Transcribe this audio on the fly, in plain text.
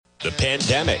The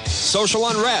pandemic, social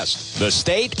unrest, the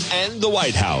state, and the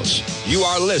White House. You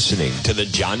are listening to The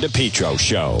John DePetro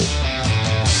Show.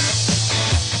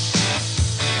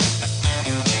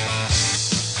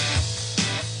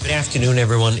 Good afternoon,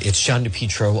 everyone. It's John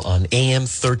DePetro on AM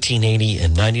 1380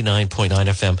 and 99.9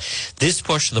 FM. This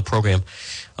portion of the program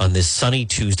on this sunny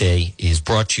Tuesday is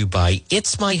brought to you by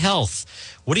It's My Health.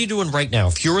 What are you doing right now?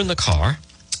 If you're in the car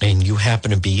and you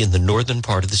happen to be in the northern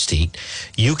part of the state,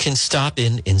 you can stop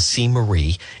in and see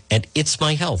Marie at It's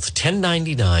My Health,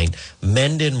 1099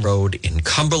 Mendon Road in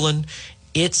Cumberland.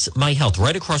 It's My Health,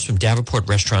 right across from Davenport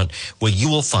Restaurant, where you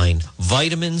will find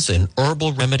vitamins and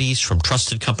herbal remedies from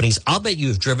trusted companies. I'll bet you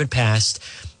have driven past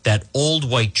that old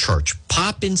white church.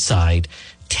 Pop inside,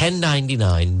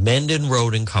 1099 Mendon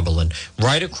Road in Cumberland,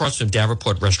 right across from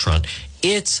Davenport Restaurant.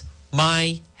 It's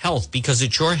My Health, because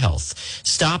it's your health.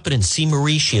 Stop it and see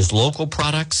Marie. She has local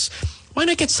products. Why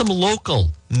not get some local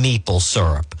maple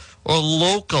syrup or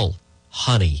local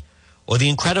honey or the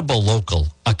incredible local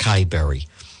acai berry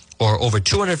or over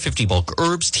 250 bulk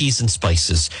herbs, teas, and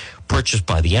spices purchased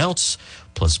by the ounce,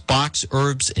 plus box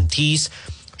herbs and teas.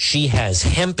 She has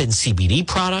hemp and CBD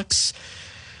products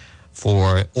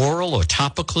for oral or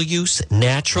topical use,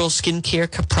 natural skincare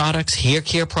products, hair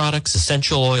care products,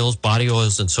 essential oils, body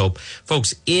oils, and soap.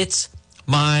 Folks, it's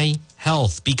My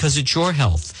Health, because it's your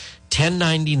health.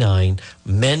 1099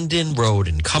 Mendon Road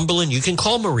in Cumberland. You can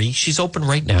call Marie. She's open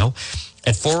right now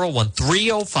at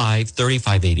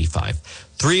 401-305-3585.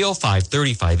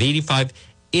 305-3585.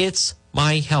 It's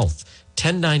My Health.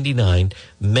 1099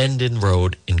 Mendon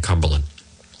Road in Cumberland.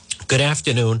 Good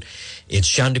afternoon. It's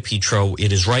John DePetro.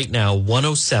 It is right now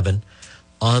 1:07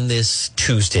 on this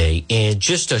Tuesday. And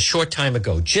just a short time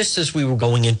ago, just as we were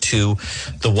going into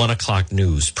the 1 o'clock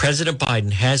news, President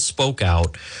Biden has spoke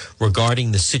out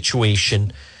regarding the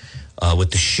situation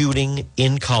with the shooting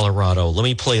in Colorado. Let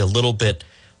me play a little bit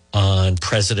on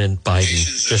President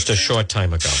Biden just a short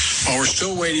time ago. While we're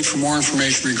still waiting for more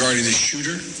information regarding the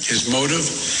shooter, his motive,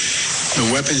 the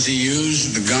weapons he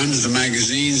used, the guns, the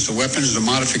magazines, the weapons, the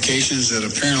modifications that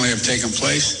apparently have taken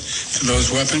place to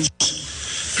those weapons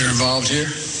that are involved here,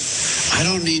 I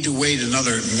don't need to wait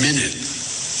another minute,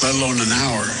 let alone an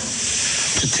hour,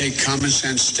 to take common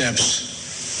sense steps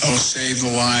that will save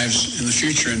the lives in the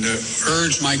future and to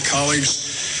urge my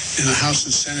colleagues in the House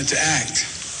and Senate to act.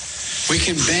 We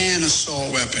can ban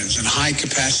assault weapons and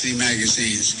high-capacity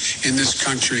magazines in this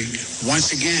country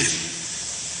once again.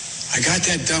 I got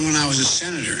that done when I was a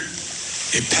senator.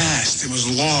 It passed. It was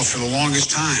law for the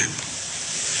longest time.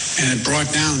 And it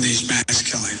brought down these mass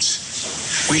killings.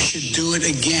 We should do it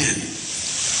again.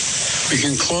 We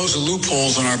can close the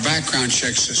loopholes in our background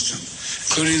check system,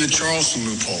 including the Charleston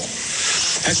loophole.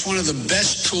 That's one of the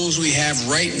best tools we have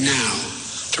right now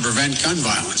to prevent gun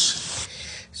violence.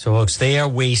 So, folks, they are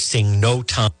wasting no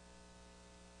time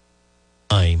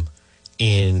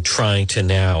in trying to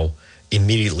now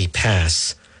immediately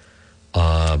pass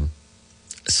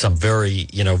some very,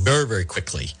 very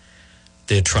quickly.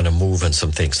 They're trying to move on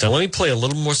some things. Now, let me play a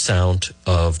little more sound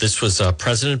of this. Was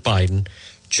President Biden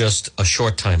just a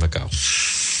short time ago.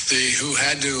 Who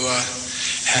had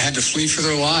to flee for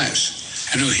their lives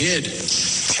and who hid,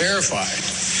 terrified,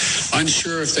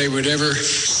 unsure if they would ever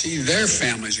see their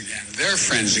families again, their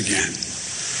friends again.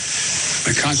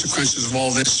 The consequences of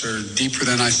all this are deeper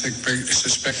than I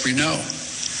suspect we know.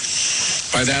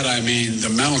 By that I mean the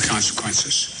mental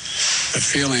consequences, the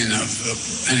feeling of,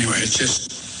 anyway, it's just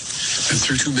been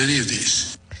through too many of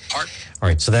these. All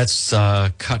right, so that's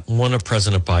cut one of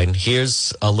President Biden.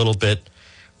 Here's a little bit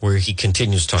where he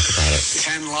continues to talk about it.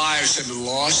 10 lives have been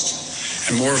lost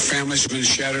and more families have been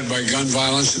shattered by gun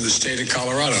violence in the state of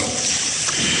Colorado.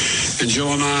 And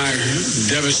Jill and I are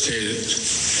devastated.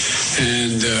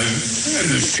 And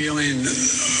the feeling,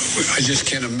 I just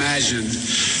can't imagine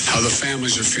how the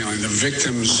families are feeling. The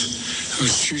victims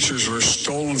whose futures were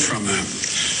stolen from them,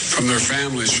 from their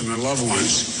families, from their loved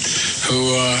ones,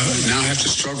 who now have to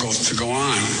struggle to go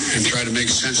on and try to make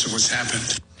sense of what's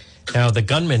happened. Now, the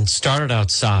gunman started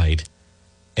outside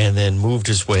and then moved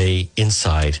his way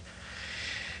inside.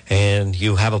 And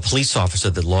you have a police officer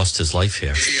that lost his life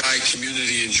here. AAPI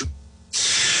community in Georgia.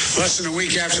 Less than a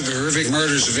week after the horrific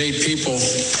murders of 8 people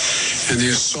and the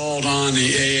assault on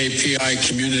the AAPI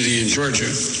community in Georgia,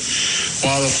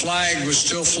 while the flag was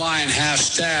still flying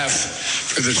half-staff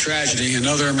for the tragedy,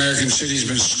 another American city has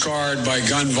been scarred by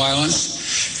gun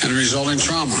violence and resulting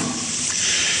trauma.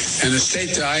 And the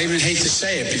state, I even hate to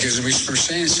say it because we're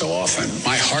saying it so often,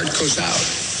 my heart goes out.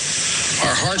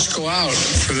 Our hearts go out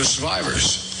for the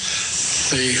survivors,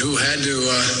 who had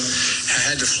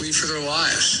to flee for their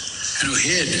lives and who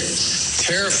hid,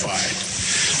 terrified,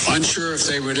 Unsure if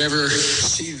they would ever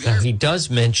see their... Now, he does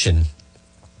mention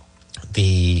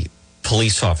the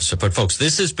police officer, but folks,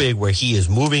 this is big where he is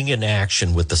moving in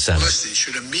action with the Senate. The Senate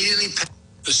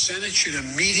should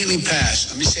immediately pass.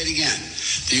 Let me say it again.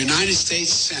 The United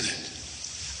States Senate,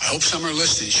 I hope some are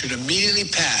listening, should immediately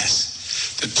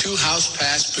pass the two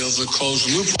House-passed bills that close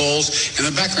loopholes in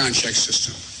the background check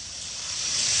system.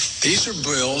 These are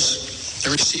bills that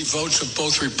receive votes of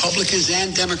both Republicans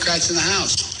and Democrats in the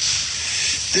House.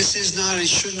 This is not and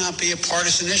should not be a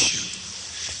partisan issue.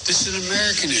 This is an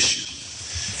American issue.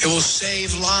 It will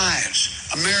save lives,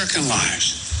 American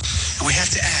lives, and we have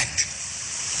to act.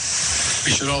 We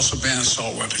should also ban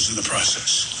assault weapons in the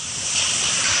process.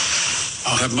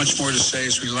 I'll have much more to say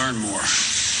as we learn more,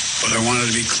 but I wanted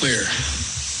to be clear.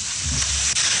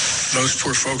 Those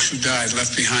poor folks who died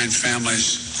left behind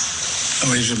families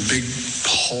that leaves a big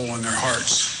hole in their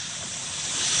hearts.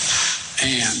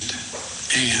 And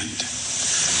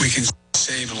we can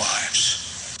save lives,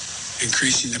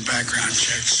 increasing the background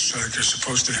checks so that they're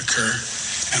supposed to occur,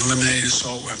 and eliminating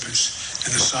assault weapons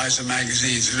and the size of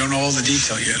magazines. We don't know all the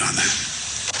detail yet on that.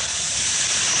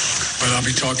 But I'll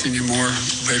be talking to you more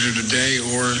later today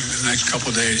or in the next couple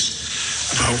of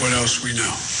days about what else we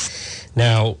know.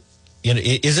 Now,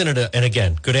 isn't it, and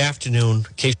again, good afternoon.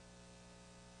 In case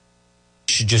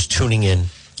you're just tuning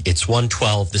in, it's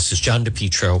 1:12. This is John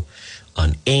DePietro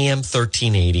on AM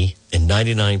 1380 and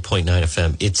 99.9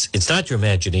 FM. It's not your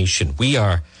imagination.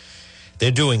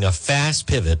 They're doing a fast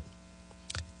pivot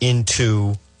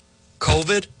into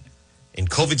COVID, and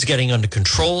COVID's getting under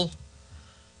control.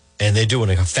 And they're doing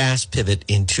a fast pivot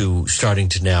into starting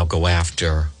to now go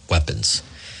after weapons.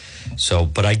 So,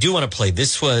 but I do want to play.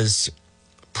 This was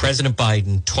President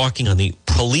Biden talking on the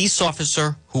police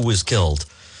officer who was killed,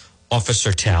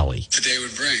 Officer Talley. Today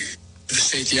would bring to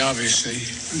state the obvious.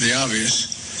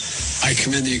 I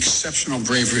commend the exceptional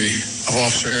bravery of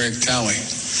Officer Eric Talley.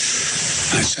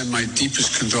 And I send my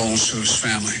deepest condolences to his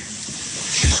family,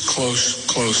 his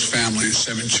close family, and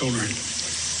 7 children.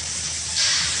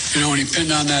 You know, when he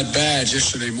pinned on that badge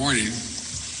yesterday morning,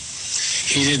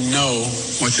 he didn't know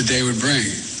what the day would bring.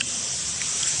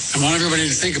 I want everybody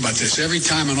to think about this. Every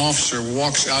time an officer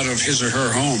walks out of his or her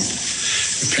home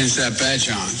and pins that badge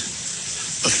on,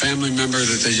 the family member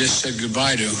that they just said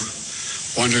goodbye to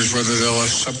wonders whether they'll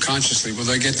subconsciously, will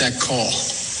they get that call?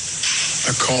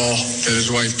 A call that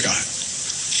his wife got.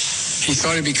 He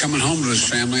thought he'd be coming home to his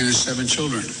family and his 7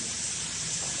 children.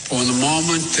 But when the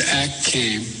moment to act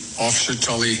came, Officer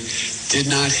Tully did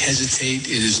not hesitate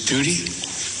in his duty,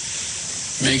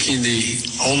 making the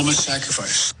ultimate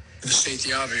sacrifice. To state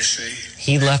the obvious,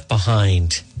 he left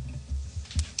behind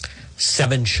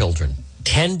 7 children,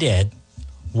 10 dead,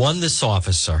 1 this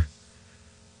officer,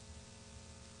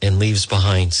 and leaves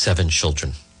behind 7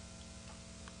 children.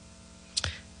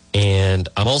 And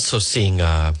I'm also seeing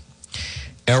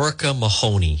Erica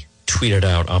Mahoney tweeted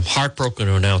out, "I'm heartbroken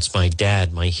to announce my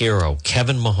dad, my hero,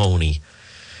 Kevin Mahoney,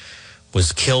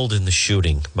 was killed in the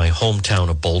shooting, my hometown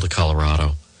of Boulder,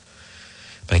 Colorado.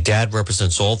 My dad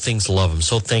represents all things love. I'm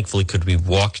so thankful he could be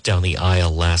walked down the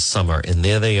aisle last summer." And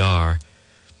there they are,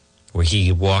 where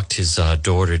he walked his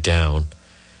daughter down,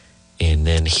 and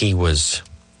then he was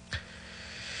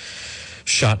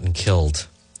shot and killed.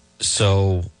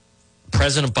 So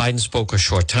President Biden spoke a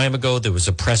short time ago. There was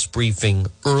a press briefing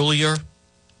earlier,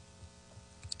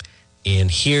 and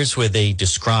here's where they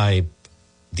describe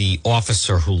the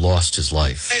officer who lost his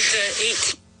life.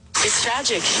 It's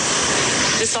tragic.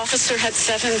 This officer had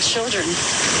 7 children,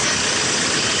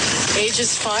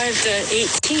 ages 5 to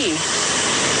 18.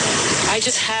 I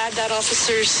just had that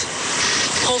officer's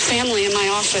whole family in my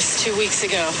office 2 weeks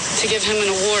ago to give him an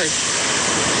award.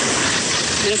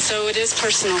 And so it is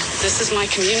personal. This is my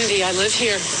community. I live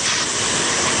here.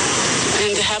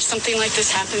 And to have something like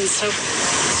this happen so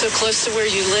close to where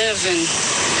you live, and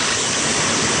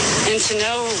to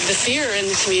know the fear in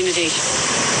the community,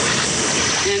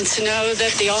 and to know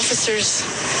that the officers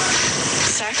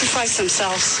sacrifice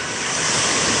themselves,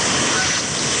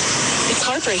 it's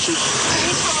heartbreaking.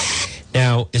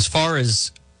 Now, as far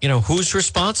as, who's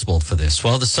responsible for this?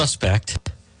 Well, the suspect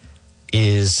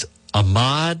is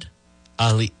Ahmad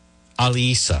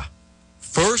Alissa,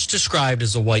 first described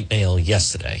as a white male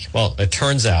yesterday. Well, it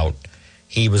turns out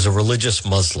he was a religious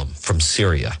Muslim from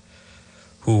Syria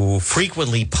who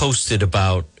frequently posted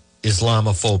about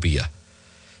Islamophobia.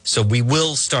 So we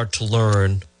will start to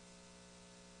learn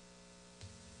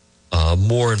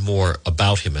more and more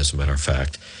about him, as a matter of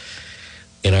fact.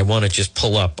 And I want to just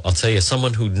pull up, I'll tell you,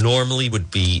 someone who normally would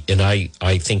be, and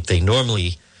I think they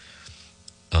normally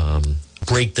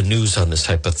break the news on this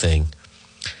type of thing,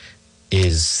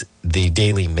 is the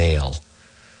Daily Mail.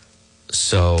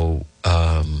 So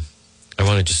I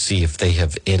want to just see if they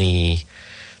have any.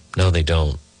 No, they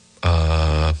don't.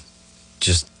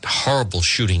 Just horrible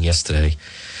shooting yesterday.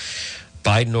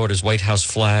 Biden orders White House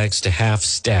flags to half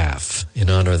staff in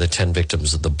honor of the 10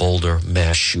 victims of the Boulder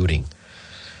mass shooting.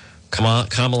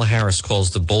 Kamala Harris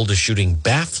calls the Boulder shooting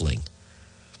baffling.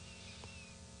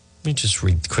 Let me just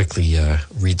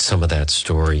read some of that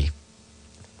story.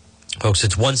 Folks,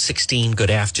 it's 1:16.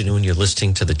 Good afternoon. You're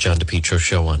listening to the John DePietro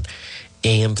Show on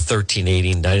AM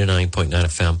 1380, 99.9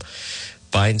 FM.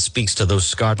 Biden speaks to those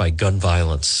scarred by gun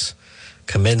violence,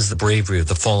 commends the bravery of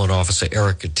the fallen officer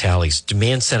Eric Talley,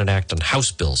 demands Senate act on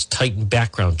House bills, tighten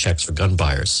background checks for gun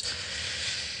buyers.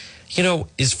 You know,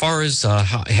 as far as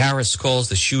Harris calls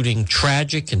the shooting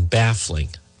tragic and baffling,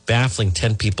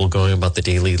 10 people going about their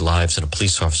daily lives and a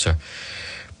police officer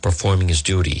performing his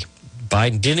duty.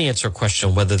 Biden didn't answer a question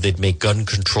on whether they'd make gun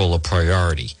control a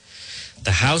priority.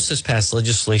 The House has passed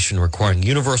legislation requiring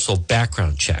universal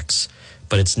background checks,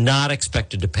 but it's not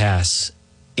expected to pass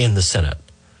in the Senate.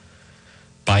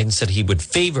 Biden said he would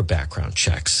favor background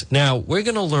checks. Now, we're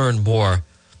going to learn more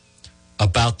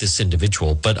about this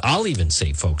individual, but I'll even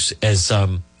say, folks, as,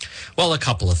 a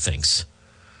couple of things.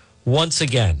 Once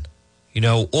again, you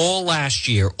know, all last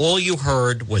year, all you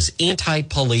heard was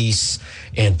anti-police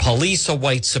and police are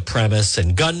white supremacists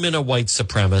and gunmen are white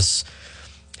supremacists.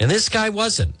 And this guy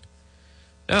wasn't.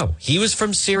 No, he was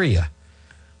from Syria.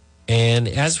 And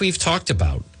as we've talked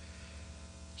about,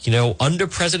 you know, under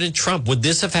President Trump, would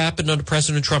this have happened under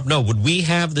President Trump? No. Would we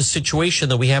have the situation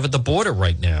that we have at the border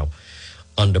right now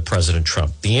under President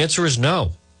Trump? The answer is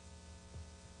no.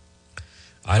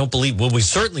 I don't believe, we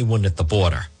certainly wouldn't at the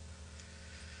border.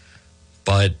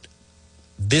 But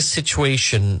this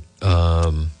situation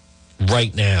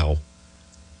right now,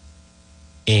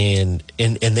 and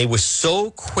they were so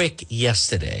quick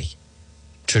yesterday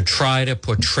to try to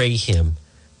portray him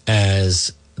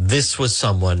as this was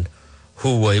someone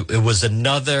who, it was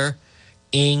another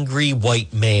angry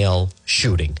white male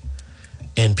shooting.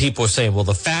 And people are saying, well,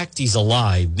 the fact he's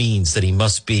alive means that he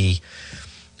must be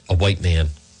a white man.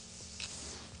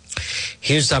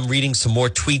 I'm reading some more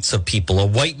tweets of people. A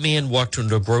white man walked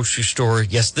into a grocery store.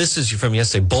 Yes, this is from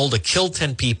yesterday. Boulder killed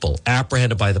 10 people,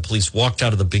 apprehended by the police, walked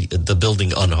out of the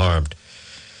building unharmed.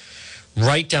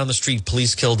 Right down the street,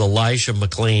 police killed Elijah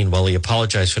McLean while he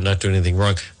apologized for not doing anything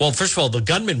wrong. Well, first of all, the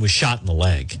gunman was shot in the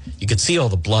leg. You could see all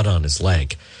the blood on his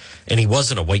leg, and he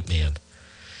wasn't a white man.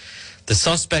 The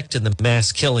suspect in the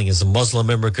mass killing is a Muslim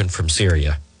immigrant from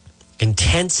Syria.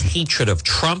 Intense hatred of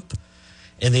Trump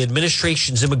and the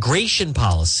administration's immigration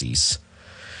policies.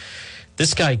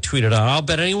 This guy tweeted out, I'll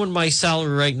bet anyone my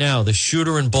salary right now, the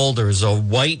shooter in Boulder is a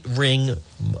right wing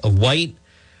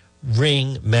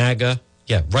MAGA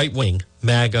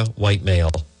white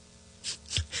male.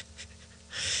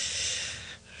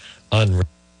 Unreal.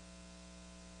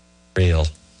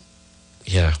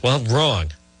 Yeah, well,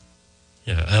 wrong.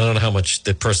 Yeah, I don't know how much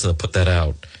the person that put that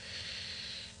out.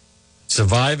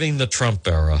 Surviving the Trump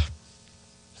era.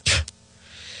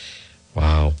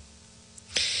 Wow.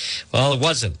 Well, it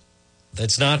wasn't.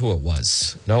 That's not who it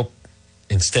was. Nope.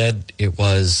 Instead, it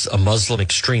was a Muslim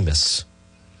extremist.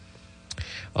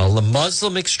 A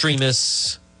Muslim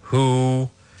extremist who,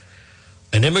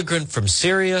 an immigrant from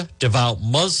Syria, devout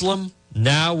Muslim.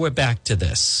 Now we're back to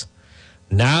this.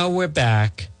 Now we're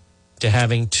back to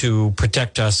having to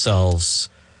protect ourselves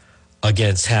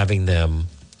against having them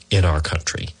in our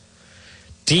country.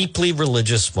 Deeply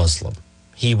religious Muslim.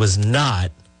 He was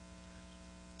not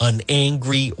an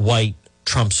angry white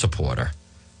Trump supporter.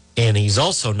 And he's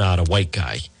also not a white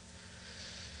guy.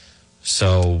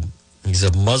 So he's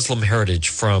a Muslim heritage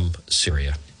from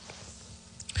Syria.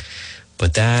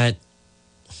 But that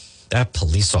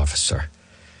police officer,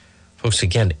 folks,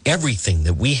 again, everything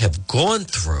that we have gone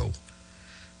through,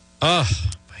 oh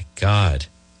my God,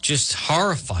 just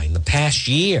horrifying the past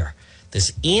year.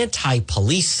 This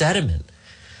anti-police sentiment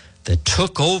that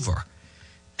took over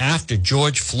after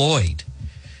George Floyd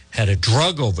had a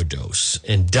drug overdose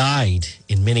and died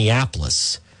in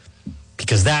Minneapolis,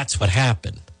 because that's what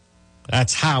happened.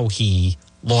 That's how he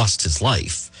lost his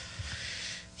life.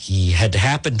 He had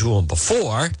happened to him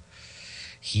before.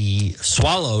 He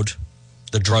swallowed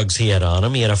the drugs he had on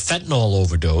him. He had a fentanyl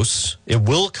overdose. It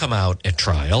will come out at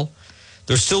trial.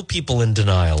 There's still people in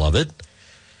denial of it.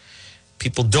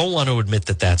 People don't want to admit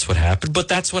that that's what happened, but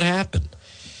that's what happened.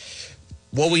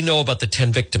 What we know about the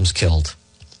 10 victims killed.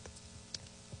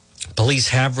 Police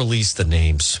have released the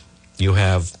names. You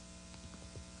have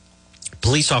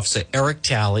police officer Eric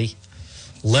Talley,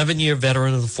 11-year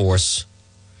veteran of the force,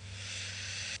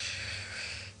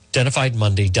 identified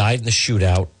Monday, died in the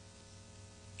shootout.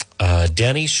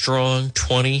 Denny Strong,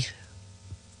 20.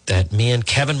 That man,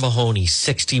 Kevin Mahoney,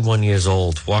 61 years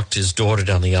old, walked his daughter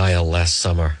down the aisle last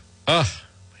summer. Oh,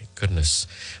 my goodness.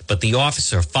 But the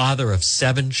officer, father of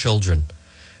 7 children,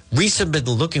 recently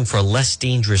been looking for a less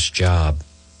dangerous job.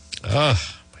 Oh,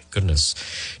 my goodness.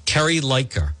 Terry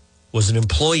Liker was an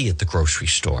employee at the grocery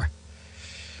store.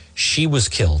 She was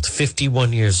killed,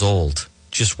 51 years old,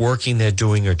 just working there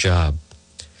doing her job.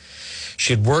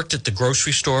 She had worked at the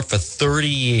grocery store for 30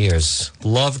 years.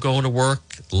 Loved going to work,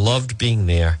 loved being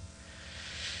there.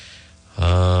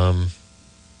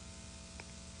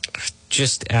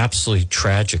 Just absolutely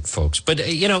tragic, folks. But,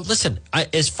 listen,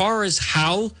 as far as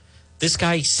how this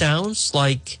guy sounds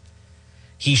like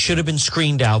he should have been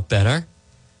screened out better,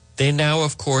 they're now,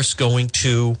 of course, going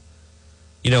to,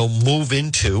 move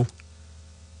into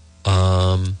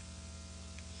gun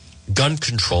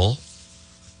control.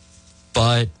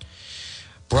 But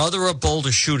brother of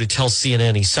Boulder shooter tells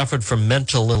CNN he suffered from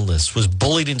mental illness, was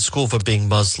bullied in school for being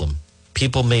Muslim.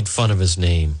 People made fun of his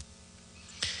name.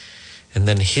 And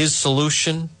then his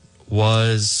solution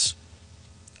was,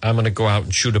 I'm going to go out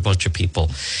and shoot a bunch of people.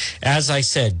 As I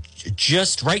said,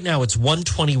 just right now it's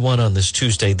 1:21 on this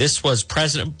Tuesday. This was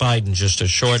President Biden just a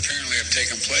short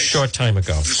time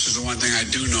ago. This is the one thing I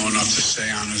do know enough to say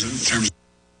on is in terms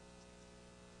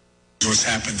of what's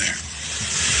happened there.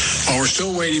 While we're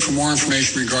still waiting for more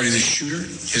information regarding the shooter,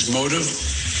 his motive,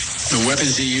 the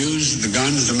weapons he used, the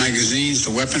guns, the magazines,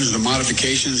 the weapons, the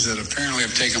modifications that apparently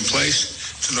have taken place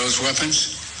to those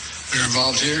weapons that are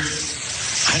involved here,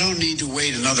 I don't need to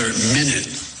wait another minute,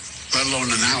 let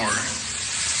alone an hour,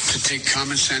 to take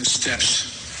common sense steps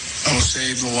that will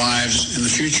save the lives in the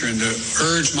future and to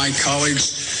urge my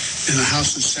colleagues in the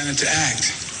House and Senate to act.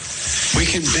 We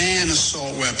can ban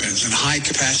assault weapons and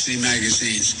high-capacity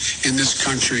magazines in this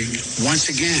country once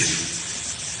again.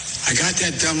 I got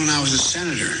that done when I was a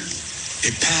senator.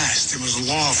 It passed. It was a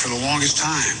law for the longest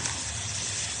time.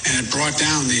 And it brought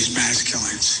down these mass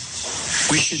killings.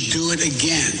 We should do it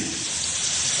again.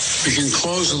 We can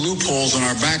close the loopholes in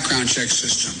our background check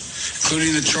system,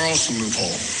 including the Charleston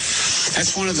loophole.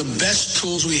 That's one of the best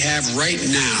tools we have right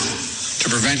now to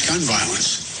prevent gun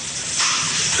violence.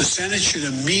 The Senate should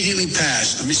immediately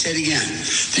pass, let me say it again,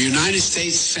 the United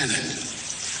States Senate,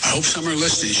 I hope some are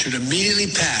listening, should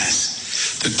immediately pass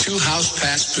the 2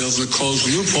 House-passed bills that close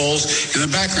loopholes in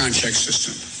the background check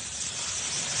system.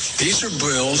 These are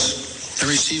bills that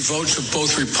receive votes of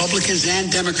both Republicans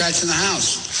and Democrats in the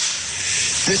House.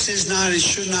 This is not, it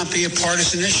should not be a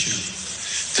partisan issue.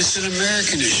 This is an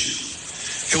American issue.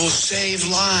 It will save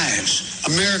lives,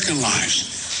 American lives,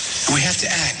 and we have to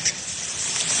act.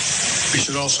 We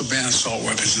should also ban assault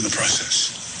weapons in the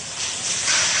process.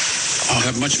 I'll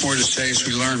have much more to say as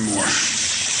we learn more,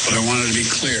 but I wanted to be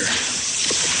clear.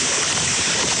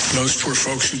 Those poor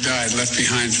folks who died left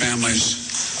behind families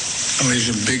that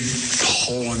leaves a big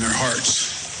hole in their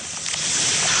hearts.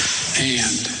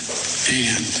 And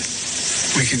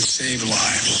we can save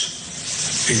lives,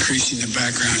 increasing the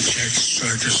background checks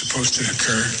so that they're supposed to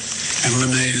occur, and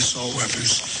eliminating assault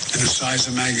weapons and the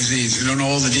size of magazines. We don't know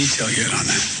all the detail yet on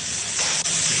that.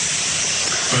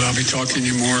 But I'll be talking to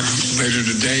you more later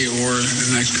today or in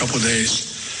the next couple of days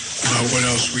about what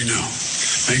else we know.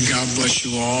 May God bless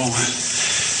you all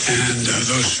and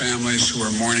those families who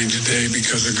are mourning today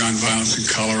because of gun violence in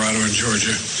Colorado and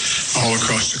Georgia, all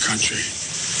across the country.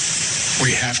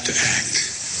 We have to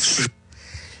act.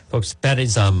 Folks, that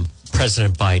is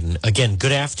President Biden. Again,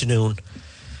 good afternoon.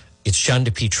 It's John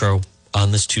DePietro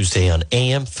on this Tuesday on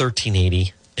AM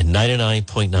 1380 and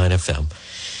 99.9 FM.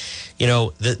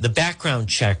 The background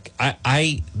check,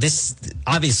 this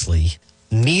obviously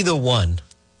neither one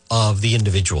of the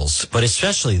individuals, but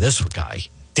especially this guy,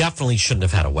 definitely shouldn't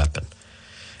have had a weapon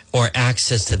or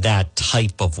access to that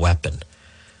type of weapon.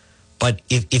 But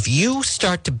if you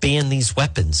start to ban these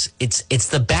weapons, it's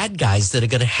the bad guys that are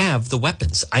going to have the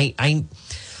weapons. I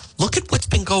look at what's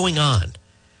been going on.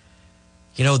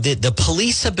 The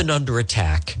police have been under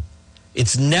attack.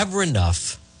 It's never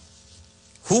enough.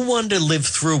 Who wanted to live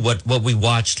through what we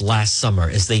watched last summer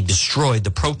as the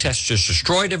protesters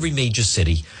destroyed every major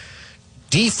city,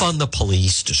 defund the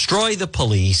police, destroy the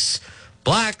police,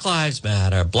 Black Lives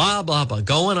Matter, blah, blah, blah,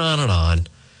 going on and on.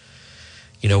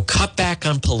 Cut back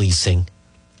on policing.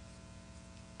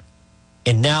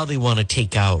 And now they want to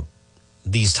take out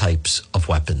these types of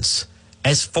weapons.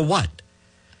 As for what?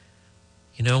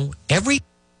 Everything.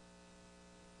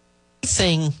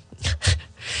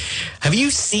 Have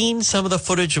you seen some of the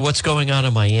footage of what's going on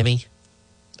in Miami?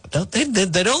 They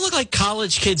don't look like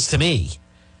college kids to me.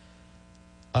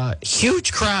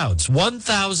 Huge crowds,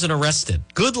 1,000 arrested.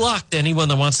 Good luck to anyone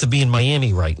that wants to be in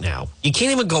Miami right now. You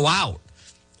can't even go out.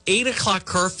 8 o'clock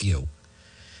curfew.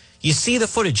 You see the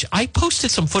footage. I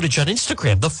posted some footage on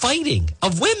Instagram, the fighting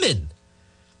of women.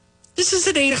 This is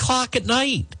at 8 o'clock at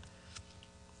night.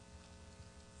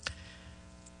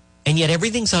 And yet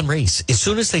everything's on race. As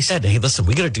soon as they said, hey, listen,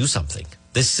 we got to do something.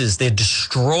 They're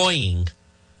destroying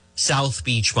South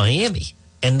Beach, Miami.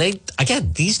 And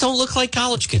these don't look like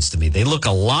college kids to me. They look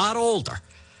a lot older.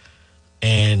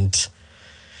 And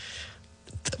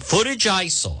the footage I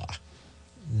saw,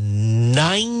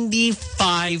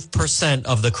 95%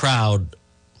 of the crowd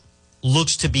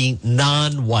looks to be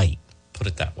non-white, put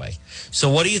it that way. So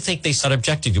what do you think they said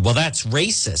objected to? Well, that's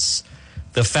racist,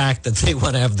 the fact that they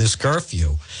want to have this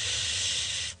curfew.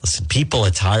 Listen, people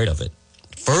are tired of it.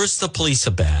 First, the police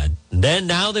are bad. Then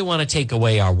now they want to take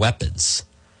away our weapons.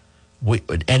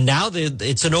 And now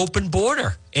it's an open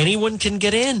border. Anyone can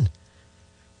get in.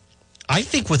 I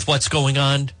think with what's going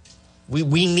on,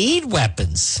 we need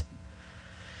weapons.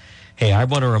 Hey, I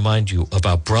want to remind you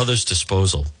about Brothers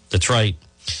Disposal. That's right.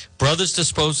 Brothers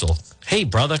Disposal. Hey,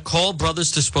 brother, call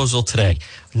Brothers Disposal today.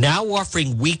 Now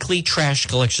offering weekly trash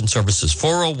collection services.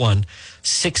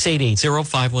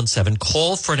 401-688-0517.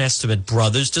 Call for an estimate.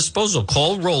 Brothers Disposal.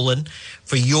 Call Roland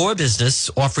for your business,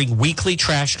 offering weekly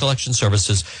trash collection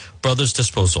services. Brothers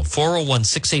Disposal.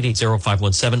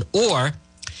 401-688-0517. Or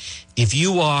if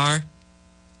you want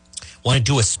to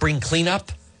do a spring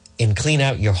cleanup and clean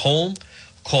out your home,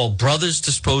 call Brothers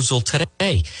Disposal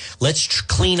today. Let's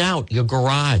clean out your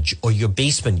garage or your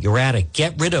basement, your attic.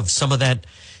 Get rid of some of that,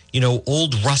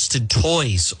 old rusted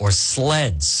toys or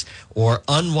sleds or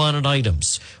unwanted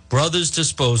items. Brothers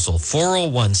Disposal,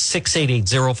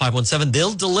 401-688-0517.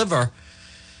 They'll deliver.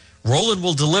 Roland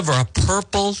will deliver a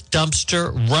purple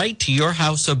dumpster right to your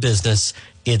house or business.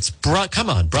 Come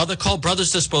on, brother, call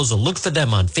Brothers Disposal. Look for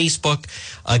them on Facebook.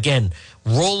 Again,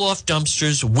 roll-off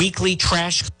dumpsters, weekly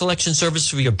trash collection service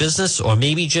for your business, or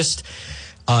maybe just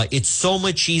it's so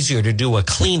much easier to do a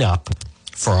cleanup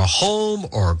for a home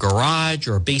or a garage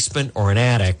or a basement or an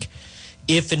attic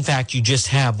if, in fact, you just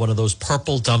have one of those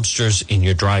purple dumpsters in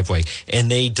your driveway. And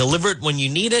they deliver it when you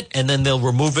need it, and then they'll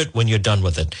remove it when you're done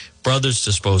with it. Brothers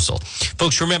Disposal.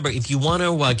 Folks, remember, if you want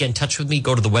to get in touch with me,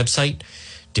 go to the website,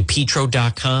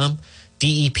 DePetro.com,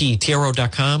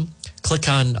 DEPTRO.com. Click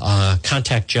on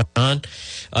Contact John.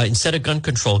 Instead of gun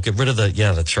control, get rid of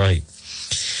that's right.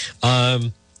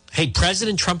 Hey,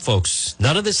 President Trump, folks,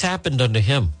 none of this happened under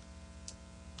him.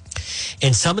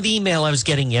 And some of the email I was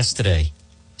getting yesterday,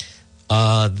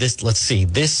 let's see.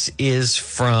 This is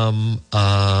from,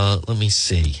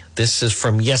 This is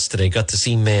from yesterday. Got this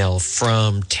email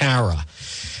from Tara.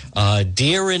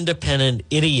 Dear independent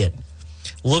idiot.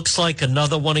 Looks like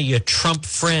another one of your Trump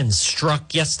friends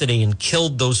struck yesterday and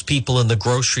killed those people in the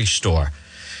grocery store.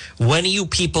 When are you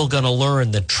people going to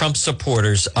learn that Trump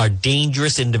supporters are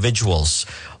dangerous individuals?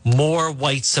 More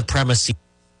white supremacy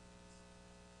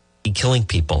killing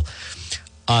people.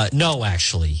 No,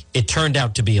 actually, it turned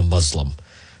out to be a Muslim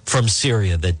from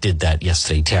Syria that did that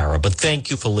yesterday, Tara. But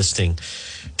thank you for listening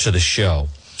to the show.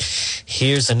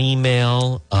 Here's an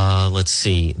email. Let's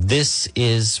see. This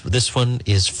one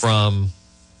is from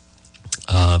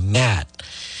Matt.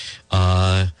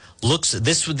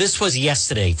 This was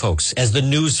yesterday, folks, as the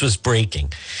news was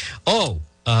breaking.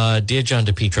 Dear John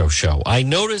DePetro show, I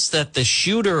noticed that the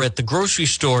shooter at the grocery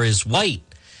store is white.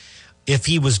 If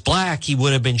he was black, he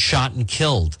would have been shot and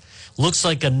killed. Looks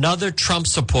like another Trump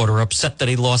supporter upset that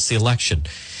he lost the election.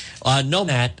 No,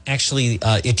 Matt, actually,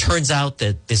 it turns out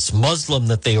that this Muslim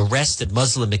that they arrested,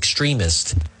 Muslim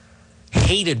extremist,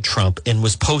 hated Trump and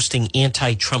was posting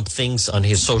anti-Trump things on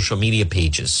his social media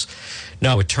pages.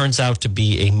 No, it turns out to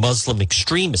be a Muslim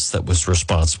extremist that was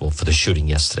responsible for the shooting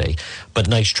yesterday. But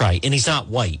nice try. And he's not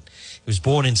white. He was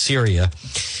born in Syria.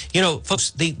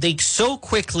 Folks, they so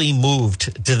quickly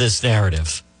moved to this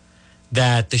narrative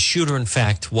that the shooter, in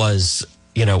fact, was,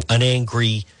 an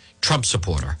angry Trump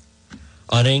supporter.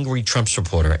 An angry Trump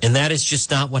supporter. And that is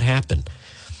just not what happened.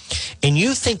 And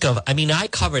you think of, I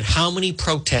covered how many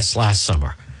protests last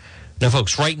summer. Now,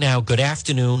 folks, right now, good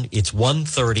afternoon. It's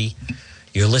 1:30.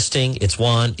 You're listening. It's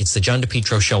the John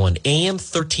DePetro Show on AM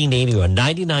 1380 or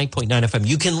 99.9 FM.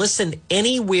 You can listen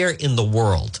anywhere in the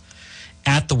world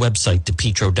at the website,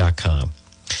 DePetro.com.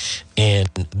 And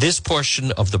this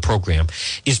portion of the program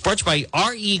is brought to you by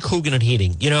R.E. Coogan and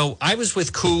Heating. I was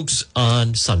with Cougs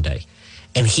on Sunday,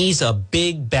 and he's a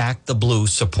big Back the Blue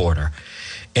supporter.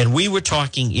 And we were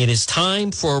talking, it is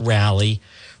time for a rally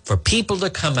for people to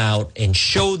come out and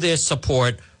show their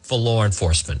support for law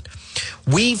enforcement.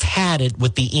 We've had it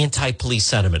with the anti-police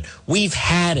sentiment. We've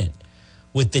had it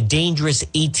with the dangerous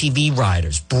ATV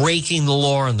riders breaking the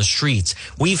law on the streets.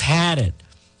 We've had it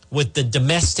with the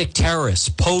domestic terrorists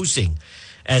posing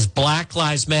as Black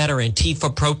Lives Matter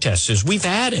Antifa protesters. We've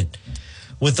had it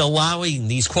with allowing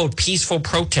these, quote, peaceful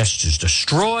protesters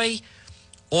destroy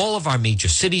all of our major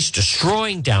cities,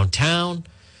 destroying downtown,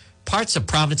 parts of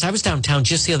Providence. I was downtown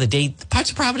just the other day.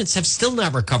 Parts of Providence have still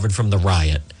not recovered from the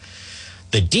riot.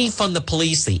 The defund the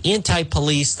police, the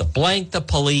anti-police, the blank the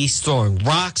police, throwing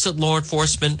rocks at law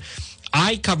enforcement.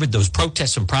 I covered those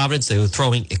protests in Providence. They were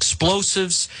throwing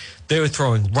explosives. They were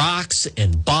throwing rocks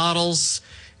and bottles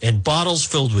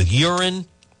filled with urine.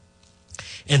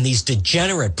 And these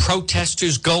degenerate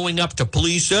protesters going up to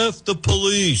police, F the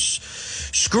police,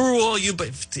 screw all you,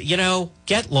 but,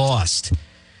 get lost.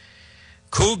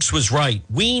 Cougs was right.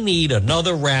 We need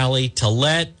another rally to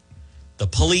let the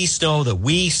police know that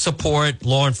we support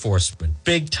law enforcement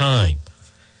big time.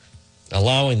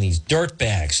 Allowing these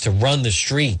dirtbags to run the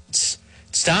streets.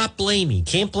 Stop blaming.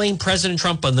 Can't blame President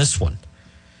Trump on this one.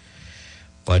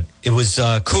 But it was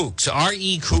Cougs,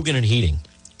 R.E. Coogan and Heating.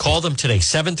 Call them today,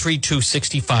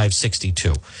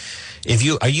 732-6562.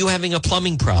 Are you having a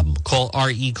plumbing problem? Call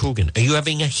R.E. Coogan. Are you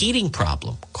having a heating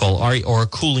problem? Call R.E. or a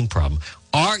cooling problem.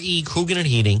 R.E. Coogan and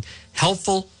Heating,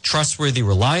 helpful, trustworthy,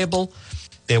 reliable.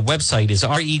 Their website is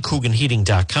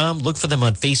recooganheating.com. Look for them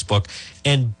on Facebook,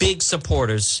 and big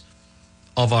supporters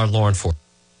of our law enforcement.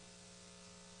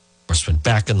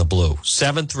 Back in the blue,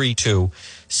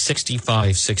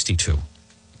 732-6562.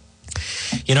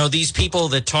 These people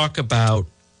that talk about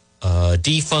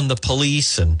defund the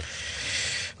police and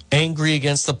angry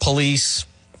against the police.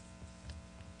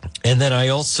 And then I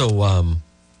also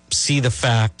see the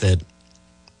fact that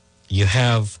you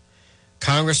have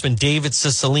Congressman David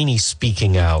Cicilline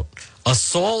speaking out.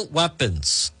 Assault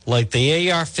weapons like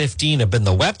the AR-15 have been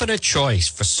the weapon of choice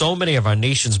for so many of our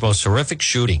nation's most horrific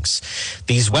shootings.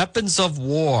 These weapons of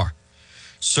war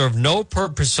serve no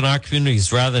purpose in our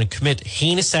communities rather than commit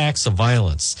heinous acts of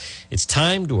violence. It's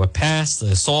time to pass the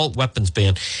assault weapons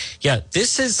ban. Yeah,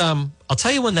 this is, I'll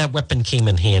tell you when that weapon came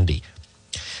in handy.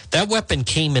 That weapon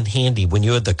came in handy when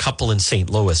you had the couple in St.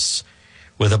 Louis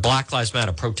where the Black Lives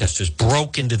Matter protesters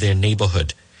broke into their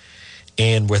neighborhood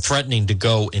and were threatening to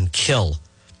go and kill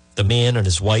the man and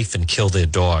his wife and kill their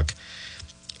dog.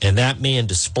 And that man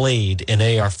displayed an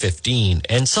AR-15,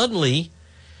 and suddenly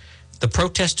the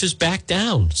protesters backed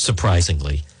down,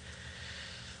 surprisingly.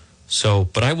 So,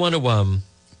 but I want to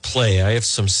play. I have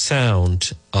some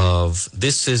sound of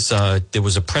this. There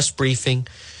was a press briefing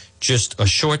just a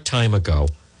short time ago,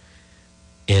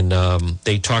 and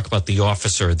they talk about the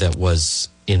officer that was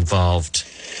involved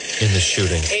in the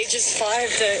shooting. Ages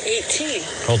 5 to 18.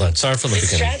 Hold on, sorry from the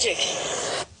beginning. It's tragic.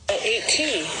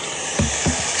 18.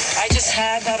 I just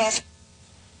had that off.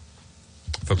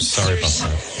 Folks, sorry about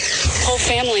that. Whole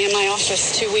family in my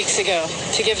office 2 weeks ago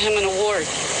to give him an award.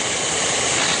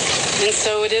 And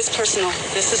so it is personal.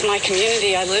 This is my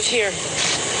community. I live here.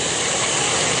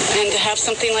 And to have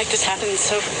something like this happen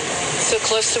so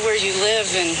close to where you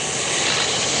live, and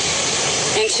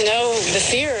to know the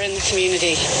fear in the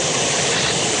community,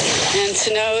 and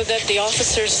to know that the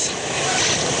officers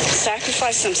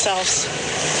sacrifice themselves.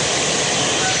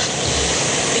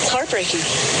 It's heartbreaking.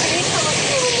 Can you tell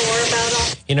us a little more about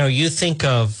all? You think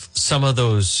of some of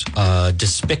those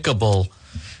despicable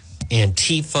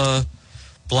Antifa,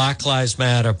 Black Lives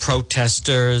Matter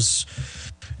protesters.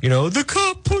 The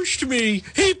cop pushed me.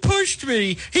 He pushed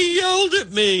me. He yelled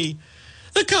at me.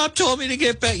 The cop told me to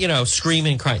get back,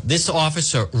 screaming, crying. This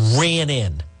officer ran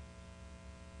in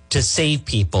to save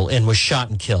people and was shot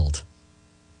and killed.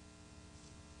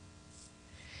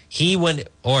 He went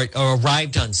or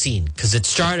arrived on scene because it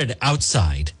started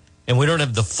outside, and we don't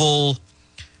have the full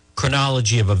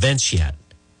chronology of events yet.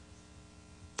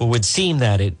 But it would seem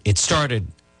that it started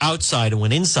outside and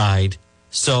went inside,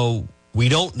 so we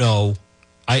don't know.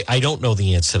 I don't know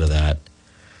the answer to that.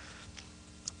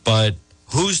 But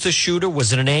who's the shooter?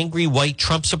 Was it an angry white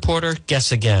Trump supporter?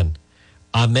 Guess again.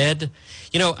 Ahmed.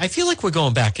 I feel like we're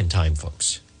going back in time,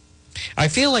 folks. I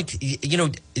feel like,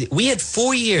 we had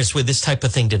 4 years where this type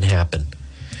of thing didn't happen.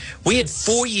 We had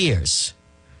 4 years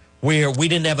where we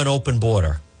didn't have an open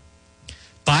border.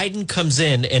 Biden comes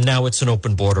in, and now it's an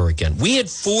open border again. We had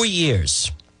 4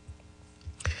 years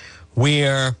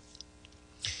where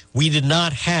we did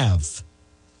not have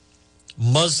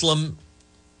Muslim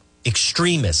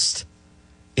extremists,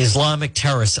 Islamic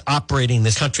terrorists operating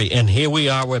this country. And here we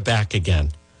are, we're back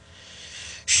again.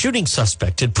 Shooting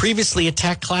suspect had previously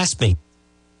attacked classmates.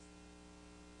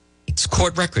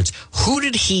 Court records. Who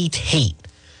did he hate?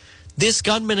 This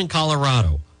gunman in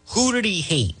Colorado. Who did he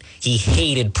hate? He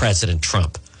hated President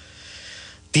Trump.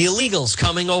 The illegals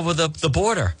coming over the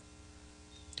border.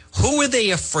 Who were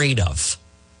they afraid of?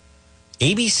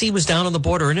 ABC was down on the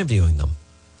border interviewing them.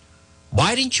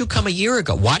 Why didn't you come a year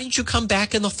ago? Why didn't you come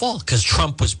back in the fall? Because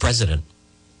Trump was president.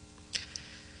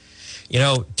 You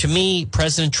know, to me,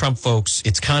 President Trump, folks,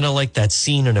 it's kind of like that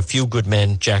scene in A Few Good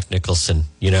Men, Jack Nicholson.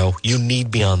 You know, you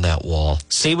need me on that wall.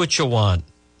 Say what you want.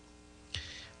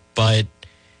 But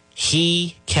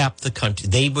he kept the country.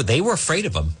 They were afraid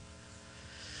of him.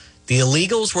 The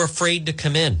illegals were afraid to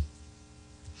come in.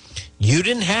 We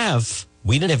didn't have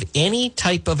any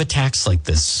type of attacks like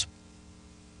this.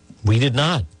 We did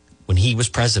not when he was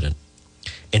president.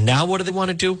 And now what do they want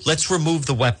to do? Let's remove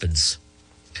the weapons.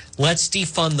 Let's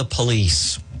defund the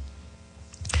police.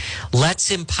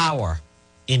 Let's empower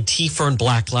Antifa and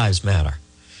Black Lives Matter.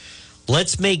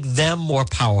 Let's make them more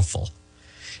powerful.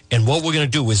 And what we're going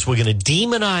to do is we're going to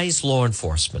demonize law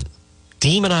enforcement.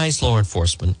 Demonize law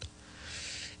enforcement.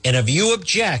 And if you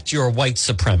object, you're a white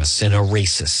supremacist and a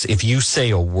racist. If you say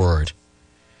a word.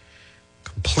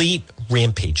 Complete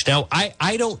rampage. Now,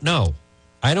 I don't know.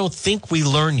 I don't think have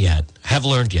learned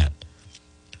yet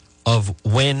of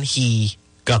when he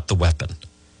got the weapon.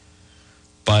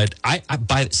 But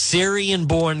by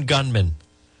Syrian-born gunman,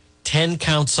 10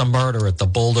 counts of murder at the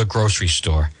Boulder grocery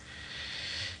store.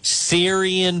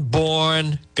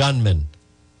 Syrian-born gunman,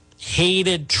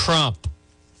 hated Trump,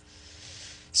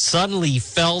 suddenly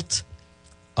felt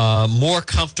more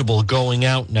comfortable going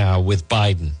out now with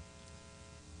Biden.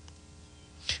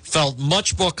 Felt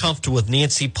much more comfortable with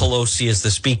Nancy Pelosi as the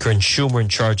speaker and Schumer in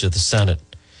charge of the Senate.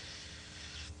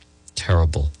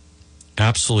 Terrible.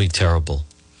 Absolutely terrible.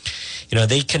 You know,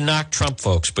 they can knock Trump,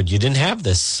 folks, but you didn't have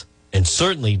this, and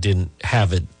certainly didn't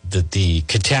have it, the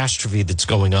catastrophe that's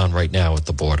going on right now at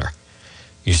the border.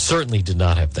 You certainly did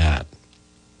not have that.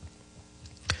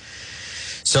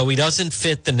 So he doesn't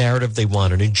fit the narrative they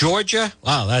wanted. In Georgia,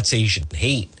 wow, that's Asian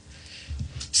hate.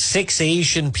 6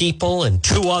 Asian people and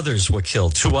 2 others were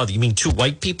killed. You mean 2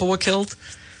 white people were killed?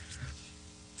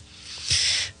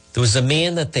 There was a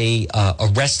man that they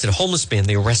arrested, a homeless man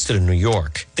they arrested in New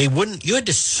York. You had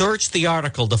to search the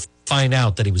article to find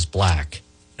out that he was black,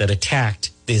 that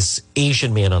attacked this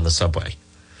Asian man on the subway.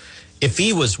 If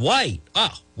he was white,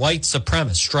 white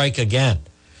supremacist, strike again.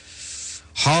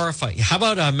 Horrifying. How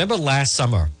about, remember last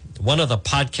summer, one of the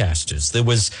podcasters, there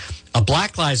was a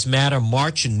Black Lives Matter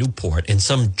march in Newport, and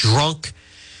some drunken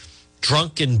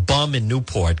bum in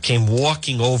Newport came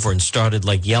walking over and started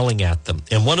like yelling at them.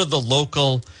 And one of the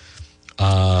local,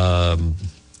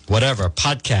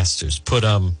 podcasters put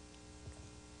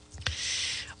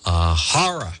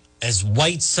horror as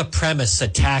white supremacist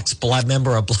attacks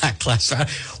member of Black Lives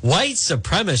Matter. White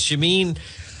supremacist? You mean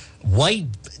white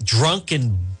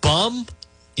drunken bum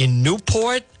in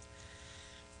Newport?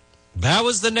 That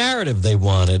was the narrative they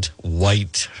wanted.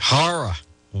 White horror.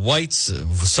 White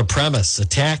supremacists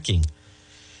attacking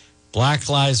Black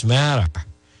Lives Matter.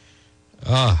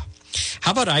 How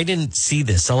about I didn't see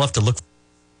this? I'll have to look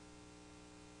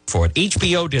for it.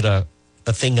 HBO did a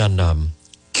thing on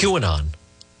QAnon,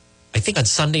 I think on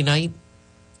Sunday night.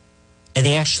 And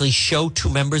they actually show 2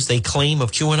 members they claim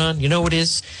of QAnon. You know what it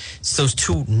is? It's those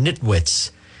 2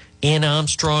 nitwits, Ann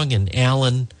Armstrong and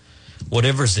Alan,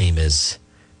 whatever his name is,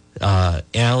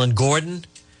 Alan Gordon,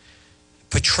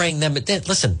 portraying them.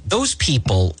 Listen, those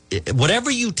people,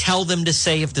 whatever you tell them to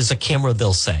say, if there's a camera,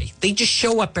 they'll say. They just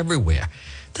show up everywhere.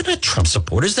 They're not Trump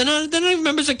supporters. They're not even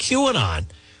members of QAnon.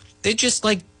 They're just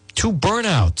like 2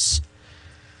 burnouts.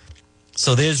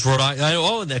 So there's Rhode Island.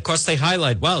 Oh, and of course they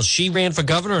highlight, well, she ran for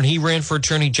governor and he ran for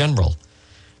attorney general.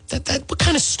 What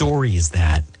kind of story is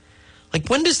that? Like,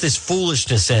 when does this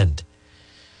foolishness end?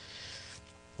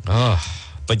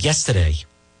 But yesterday,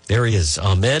 there he is,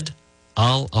 Ahmed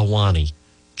Al-Awani,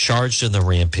 charged in the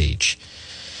rampage.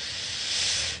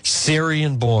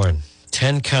 Syrian-born,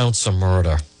 10 counts of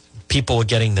murder. People were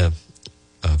getting the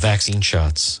vaccine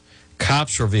shots.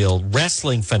 Cops revealed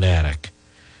wrestling fanatic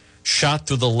shot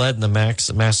through the lead in the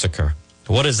massacre.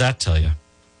 What does that tell you?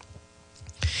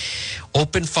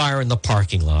 Opened fire in the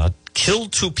parking lot,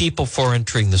 killed 2 people before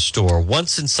entering the store.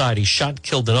 Once inside, he shot and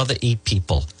killed another 8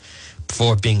 people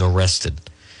before being arrested.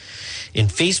 In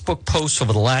Facebook posts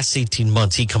over the last 18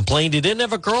 months, he complained he didn't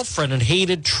have a girlfriend and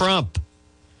hated Trump.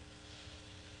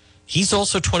 He's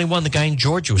also 21. The guy in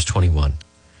Georgia was 21.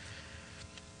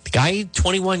 The guy,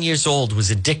 21 years old, was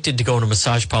addicted to going to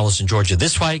massage parlors in Georgia.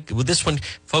 With this one,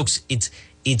 folks, it's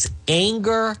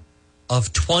anger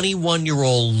of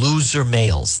 21-year-old loser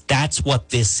males. That's what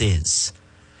this is.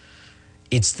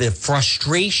 It's the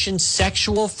frustration,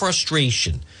 sexual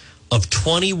frustration of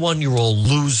 21-year-old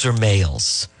loser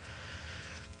males.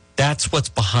 That's what's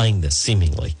behind this,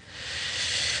 seemingly.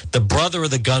 The brother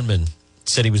of the gunman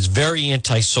said he was very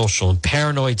antisocial and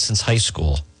paranoid since high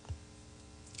school.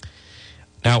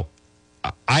 Now,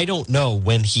 I don't know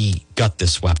when he got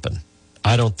this weapon.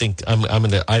 I don't think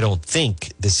I don't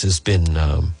think this has been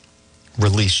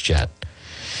released yet.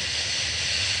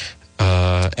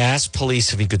 Asked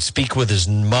police if he could speak with his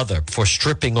mother before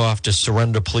stripping off to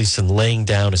surrender police and laying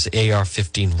down his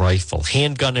AR-15 rifle,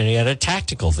 handgun, and he had a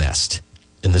tactical vest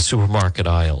in the supermarket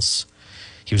aisles.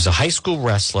 He was a high school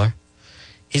wrestler.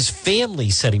 His family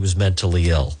said he was mentally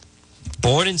ill.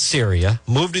 Born in Syria,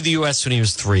 moved to the U.S. when he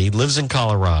was 3, lives in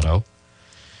Colorado.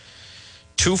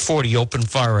 240 open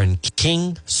fire in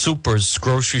King Soopers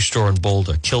grocery store in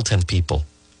Boulder. Killed 10 people.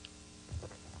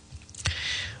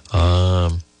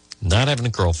 Not having a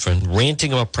girlfriend.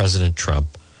 Ranting about President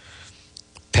Trump.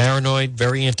 Paranoid,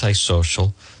 very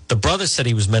antisocial. The brother said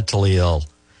he was mentally ill.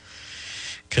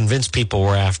 Convinced people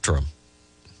were after him.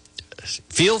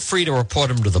 Feel free to report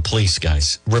him to the police,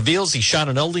 guys. Reveals he shot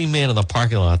an elderly man in the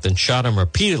parking lot, then shot him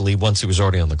repeatedly once he was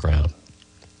already on the ground.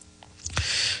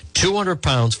 200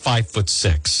 pounds,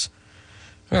 5'6".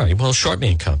 All right, well, short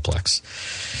man complex.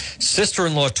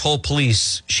 Sister-in-law told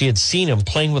police she had seen him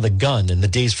playing with a gun in the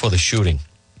days before the shooting,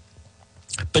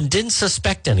 but didn't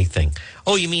suspect anything.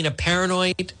 Oh, you mean a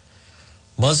paranoid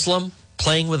Muslim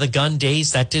playing with a gun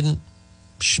days? That didn't,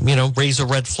 raise a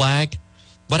red flag?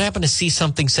 What happened to see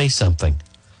something, say something?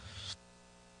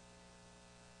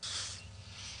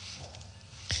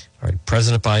 All right,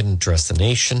 President Biden addressed the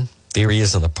nation. There he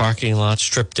is in the parking lot,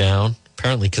 stripped down,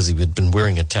 apparently because he had been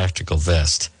wearing a tactical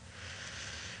vest.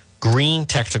 Green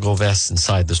tactical vest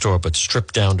inside the store, but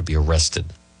stripped down to be arrested.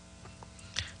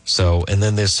 So, and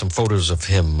then there's some photos of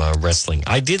him wrestling.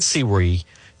 I did see where he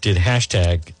did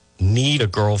hashtag need a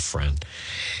girlfriend.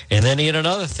 And then he had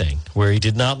another thing where he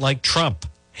did not like Trump.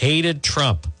 Hated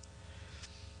Trump.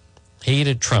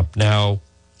 Now,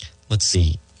 let's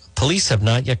see. Police have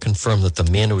not yet confirmed that the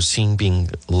man who was seen being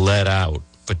let out,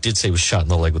 but did say he was shot in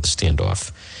the leg with a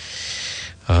standoff.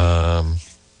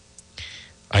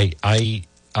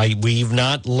 We've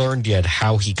not learned yet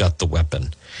how he got the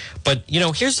weapon. But,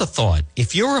 here's the thought.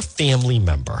 If you're a family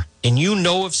member and you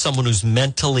know of someone who's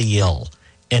mentally ill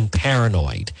and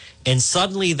paranoid, and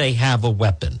suddenly they have a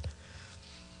weapon,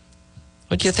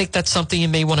 do you think that's something you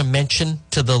may want to mention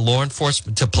to the law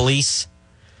enforcement, to police?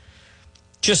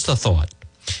 Just a thought.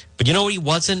 But you know what he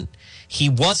wasn't?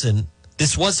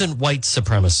 This wasn't white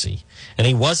supremacy. And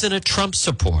he wasn't a Trump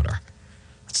supporter.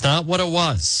 That's not what it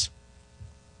was.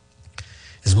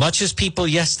 As much as people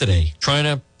yesterday trying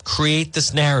to create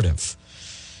this narrative,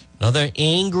 another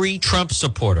angry Trump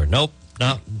supporter. Nope,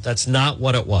 that's not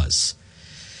what it was.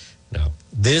 No,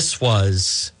 this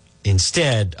was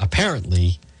instead,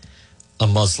 apparently, a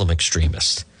Muslim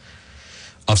extremist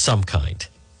of some kind.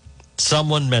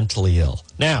 Someone mentally ill.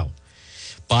 Now,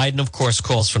 Biden, of course,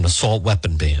 calls for an assault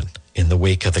weapon ban in the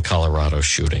wake of the Colorado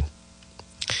shooting.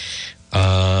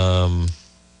 Now,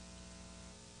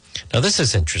 this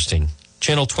is interesting.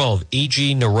 Channel 12,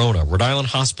 A.G. Nerona, Rhode Island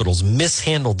hospitals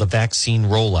mishandled the vaccine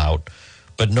rollout,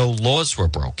 but no laws were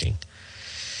broken.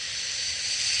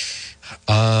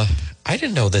 I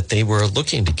didn't know that they were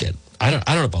looking to get, I don't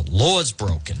know about laws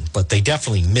broken, but they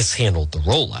definitely mishandled the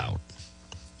rollout.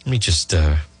 Let me just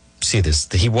see this.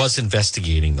 He was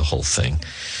investigating the whole thing.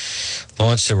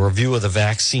 Launched a review of the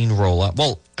vaccine rollout.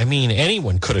 Well, I mean,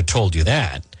 anyone could have told you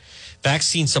that.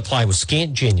 Vaccine supply was scant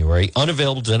in January,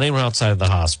 unavailable to anyone outside of the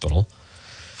hospital.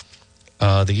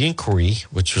 The inquiry,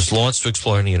 which was launched to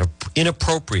explore any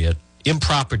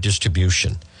improper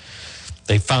distribution.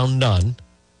 They found none.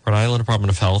 Rhode Island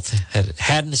Department of Health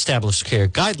hadn't established clear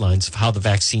guidelines of how the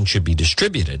vaccine should be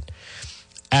distributed.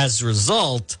 As a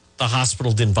result, the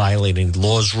hospital didn't violate any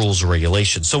laws, rules, or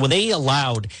regulations. So when they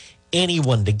allowed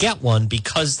anyone to get one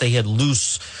because they had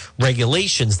loose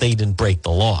regulations, they didn't break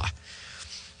the law.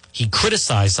 He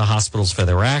criticized the hospitals for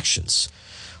their actions.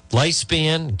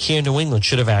 Lifespan and Care New England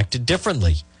should have acted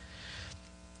differently.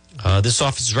 This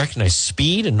office recognized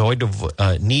speed and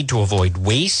need to avoid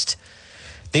waste.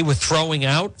 They were throwing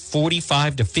out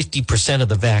 45 to 50% of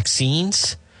the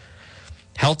vaccines.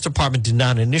 Health Department did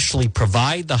not initially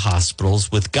provide the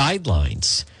hospitals with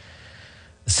guidelines,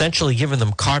 essentially giving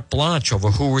them carte blanche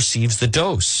over who receives the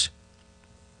dose.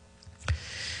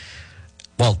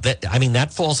 Well,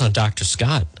 that falls on Dr.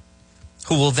 Scott,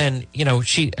 who will then,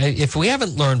 if we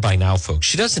haven't learned by now, folks,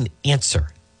 she doesn't answer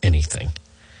anything.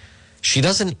 She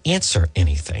doesn't answer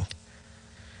anything.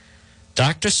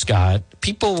 Dr. Scott,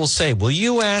 people will say, will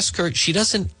you ask her? She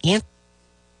doesn't answer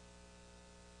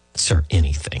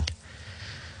anything.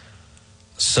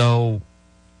 So,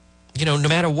 no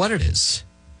matter what it is.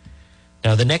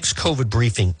 Now, the next COVID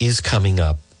briefing is coming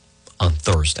up on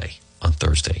Thursday.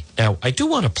 Now, I do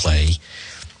want to play.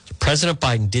 President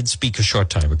Biden did speak a short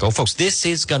time ago. Folks, this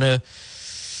is going to,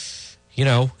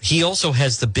 he also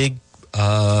has the big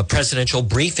presidential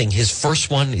briefing. His first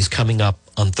one is coming up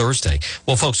on Thursday.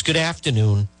 Well, folks, good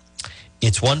afternoon.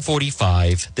 It's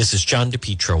 1:45. This is John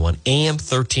DePietro on AM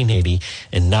 1380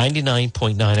 and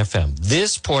 99.9 FM.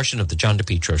 This portion of the John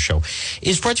DePietro Show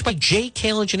is brought to you by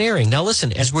JKL Engineering. Now,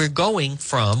 listen, as we're going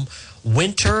from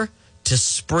winter to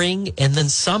spring and then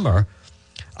summer,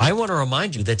 I want to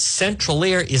remind you that Central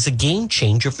Air is a game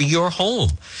changer for your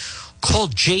home. Call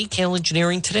JKL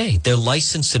Engineering today. They're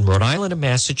licensed in Rhode Island and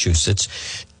Massachusetts.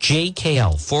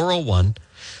 JKL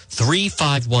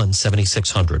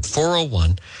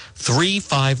 401-351-7600.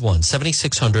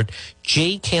 401-351-7600.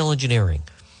 JKL Engineering.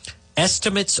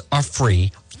 Estimates are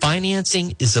free.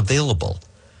 Financing is available,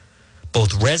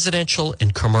 both residential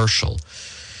and commercial.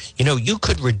 You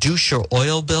could reduce your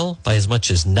oil bill by as much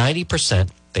as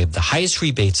 90%. They have the highest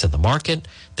rebates in the market.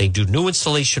 They do new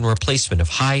installation replacement of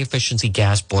high-efficiency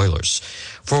gas boilers.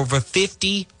 For over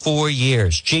 54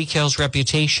 years, JKL's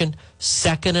reputation,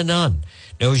 second to none.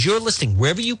 Now, as you're listening,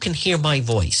 wherever you can hear my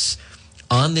voice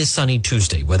on this sunny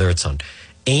Tuesday, whether it's on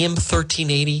AM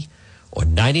 1380 or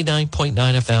 99.9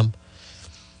 FM,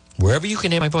 wherever you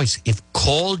can hear my voice,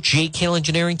 call JKL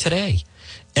Engineering today.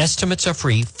 Estimates are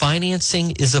free.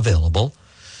 Financing is available.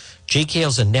 JKL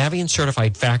is a Navient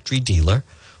certified factory dealer.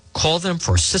 Call them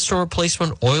for a system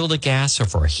replacement, oil to gas, or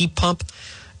for a heat pump.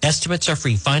 Estimates are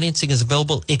free. Financing is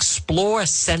available. Explore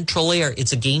Central Air.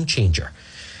 It's a game changer.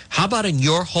 How about in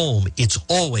your home, it's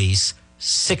always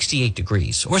 68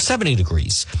 degrees or 70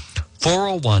 degrees.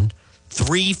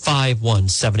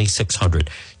 401-351-7600.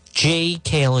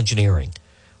 JKL Engineering.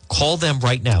 Call them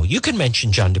right now. You can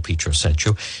mention John DePietro sent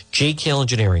you. JKL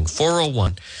Engineering,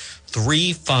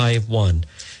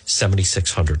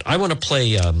 401-351-7600. I want to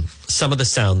play some of the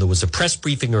sound. There was a press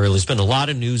briefing earlier. There's been a lot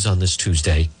of news on this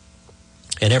Tuesday,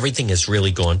 and everything has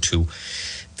really gone to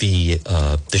the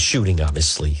shooting,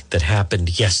 obviously, that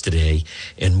happened yesterday,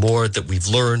 and more that we've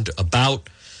learned about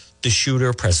the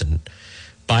shooter. President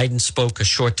Biden spoke a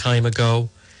short time ago,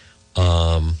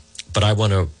 but I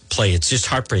want to play. It's just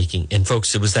heartbreaking. And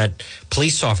folks, it was that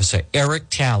police officer, Eric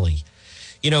Talley.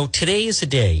 Today is a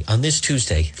day, on this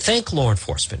Tuesday, thank law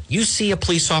enforcement. You see a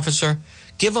police officer,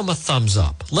 give them a thumbs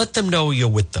up. Let them know you're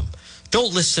with them.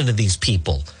 Don't listen to these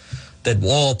people that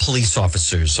all police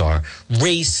officers are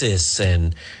racist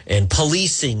and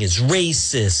policing is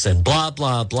racist and blah,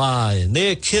 blah, blah, and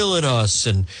they're killing us.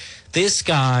 And this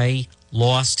guy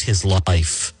lost his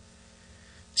life.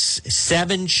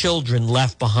 7 children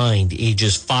left behind,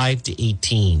 ages 5 to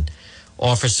 18.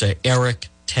 Officer Eric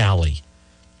Talley.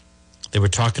 They were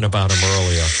talking about him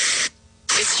earlier.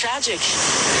 It's tragic.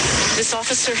 This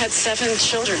officer had 7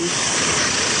 children,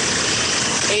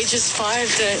 ages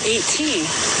 5 to 18.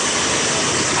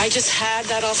 I just had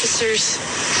that officer's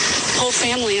whole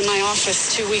family in my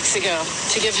office 2 weeks ago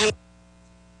to give him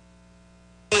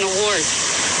an award.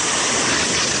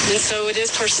 And so it is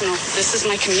personal. This is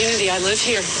my community. I live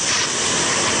here.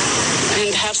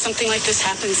 And to have something like this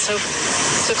happen so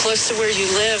close to where you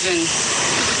live, and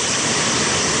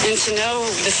to know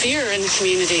the fear in the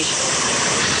community,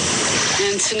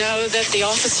 and to know that the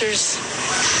officers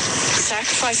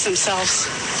sacrifice themselves.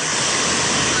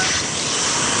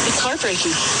 It's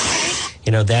heartbreaking.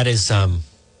 That is, the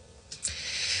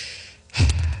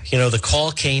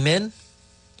call came in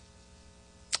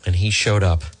and he showed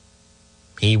up.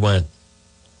 He went.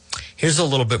 Here's a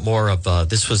little bit more of,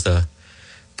 this was the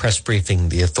press briefing.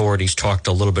 The authorities talked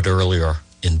a little bit earlier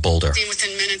in Boulder.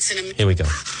 Within minutes Here we go.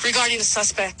 Regarding the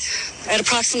suspect, at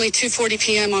approximately 2:40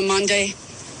 p.m. on Monday,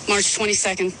 March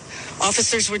 22nd,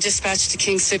 officers were dispatched to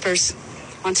King Soopers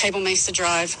on Table Mesa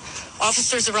Drive.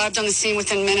 Officers arrived on the scene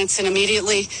within minutes and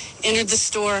immediately entered the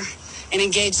store and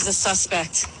engaged the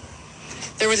suspect.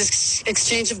 There was an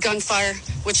exchange of gunfire,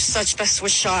 which the suspect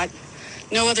was shot.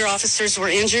 No other officers were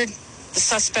injured. The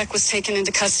suspect was taken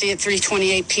into custody at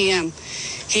 3:28 p.m.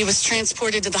 He was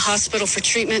transported to the hospital for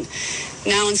treatment,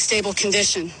 now in stable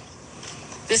condition.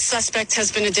 This suspect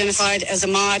has been identified as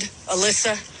Ahmad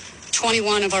Alyssa,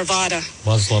 21 of Arvada.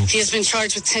 Muslim. He has been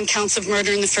charged with 10 counts of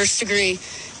murder in the first degree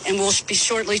and will be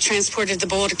shortly transported to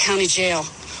Boulder County Jail.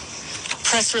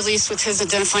 Press release with his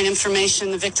identifying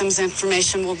information, the victim's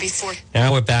information, will be forth.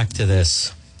 Now we're back to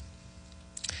this.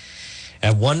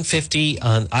 At 1:50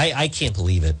 on, I can't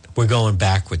believe it. We're going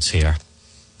backwards here.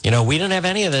 We didn't have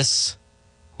any of this.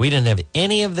 We didn't have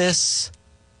any of this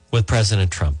with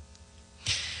President Trump.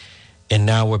 And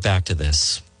now we're back to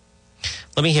this.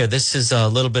 Let me hear. This is a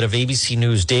little bit of ABC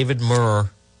News. David Murr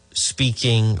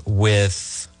speaking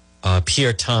with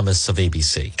Pierre Thomas of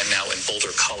ABC. And now in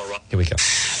Boulder, Colorado. Here we go.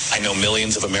 I know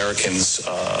millions of Americans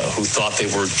who thought they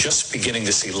were just beginning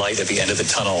to see light at the end of the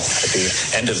tunnel, at the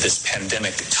end of this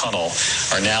pandemic tunnel,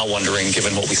 are now wondering,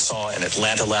 given what we saw in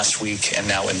Atlanta last week and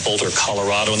now in Boulder,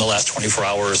 Colorado in the last 24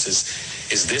 hours, is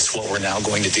this what we're now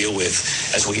going to deal with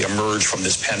as we emerge from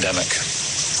this pandemic?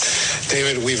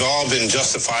 David, we've all been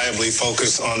justifiably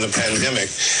focused on the pandemic,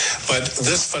 but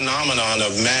this phenomenon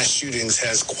of mass shootings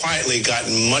has quietly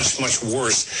gotten much, much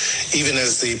worse, even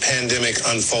as the pandemic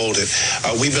unfolded.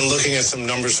 We've been looking at some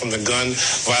numbers from the Gun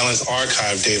Violence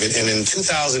Archive, David, and in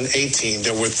 2018,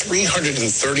 there were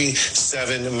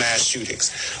 337 mass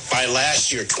shootings. By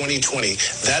last year, 2020,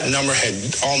 that number had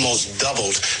almost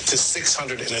doubled to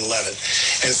 611.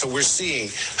 And so we're seeing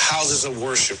houses of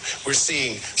worship, we're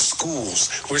seeing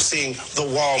schools, we're seeing the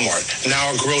Walmart,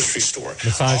 now a grocery store.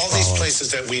 All these places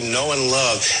that we know and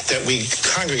love, that we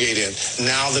congregate in,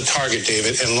 now the target,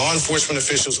 David. And law enforcement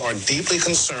officials are deeply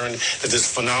concerned that this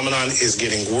phenomenon is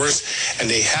getting worse, and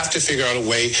they have to figure out a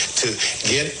way to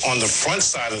get on the front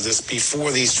side of this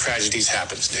before these tragedies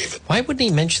happen, David. Why wouldn't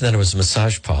he mention that it was a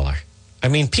massage parlor? I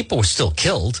mean, people were still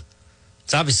killed.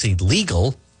 It's obviously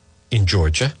legal in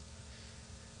Georgia.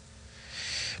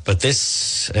 But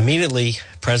this, immediately,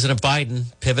 President Biden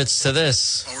pivots to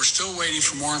this. Well, we're still waiting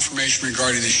for more information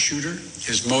regarding the shooter,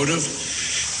 his motive,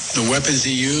 the weapons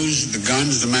he used, the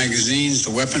guns, the magazines,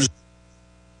 the weapons,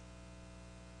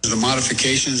 the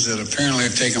modifications that apparently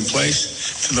have taken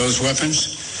place to those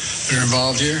weapons that are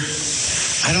involved here.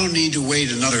 I don't need to wait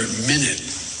another minute,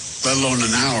 let alone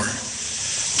an hour,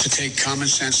 to take common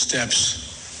sense steps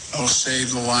that will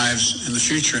save the lives in the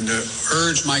future, and to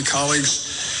urge my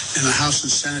colleagues in the House and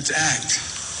Senate to act.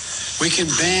 We can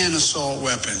ban assault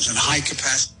weapons and high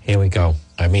capacity. Here we go.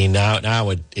 I mean, now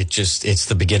it's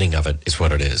the beginning of it, is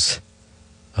what it is.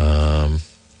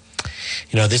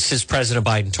 This is President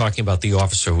Biden talking about the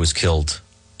officer who was killed,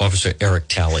 Officer Eric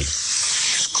Talley.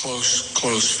 His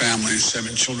close family and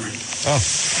 7 children. Oh.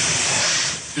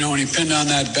 When he pinned on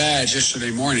that badge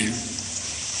yesterday morning,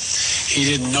 he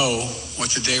didn't know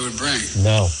what the day would bring.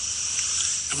 No.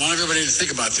 I want everybody to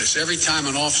think about this. Every time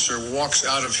an officer walks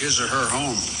out of his or her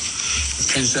home and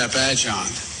pins that badge on,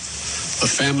 a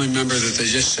family member that they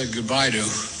just said goodbye to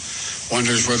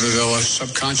wonders whether they'll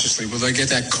subconsciously, will they get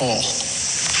that call?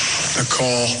 A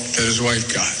call that his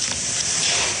wife got.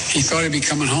 He thought he'd be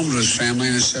coming home to his family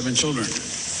and his 7 children.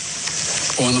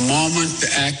 But when the moment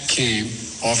the act came,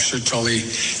 Officer Tully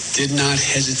did not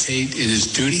hesitate in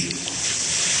his duty,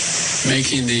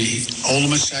 making the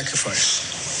ultimate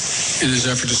sacrifice in his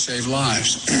effort to save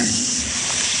lives.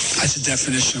 That's the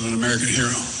definition of an American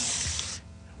hero.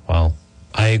 Well,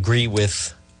 I agree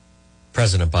with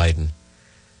President Biden.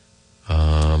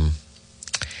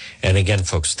 And again,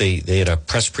 folks, they had a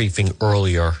press briefing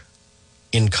earlier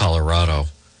in Colorado,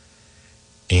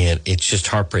 and it's just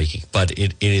heartbreaking. But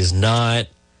it is not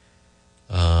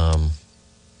the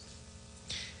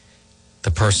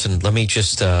person. Let me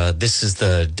just, this is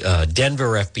the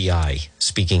Denver FBI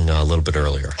speaking a little bit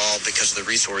earlier. All because of the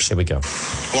resource. Here we go.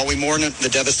 While we mourn the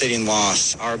devastating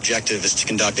loss, our objective is to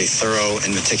conduct a thorough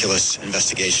and meticulous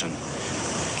investigation.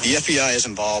 The FBI is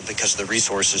involved because of the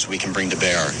resources we can bring to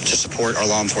bear to support our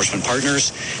law enforcement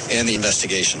partners and the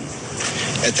investigation.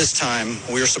 At this time,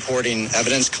 we are supporting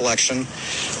evidence collection,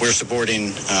 we're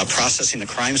supporting processing the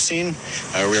crime scene,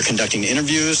 we are conducting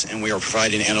interviews, and we are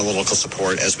providing analytical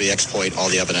support as we exploit all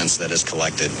the evidence that is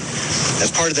collected.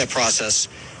 As part of that process,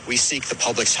 we seek the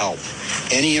public's help.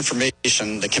 Any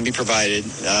information that can be provided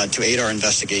to aid our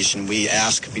investigation, we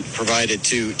ask be provided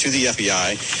to the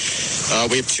FBI.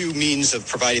 We have 2 means of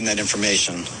providing that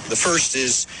information. The first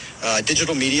is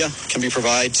digital media can be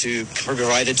provided to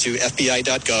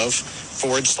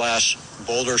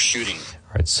fbi.gov/Boulder shooting.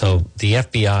 All right, so the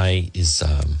FBI is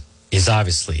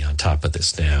obviously on top of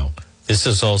this now. This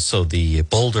is also the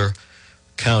Boulder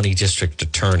County District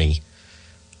Attorney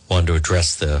wanted to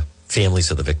address the families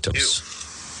of the victims.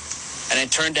 And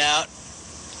it turned out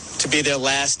to be their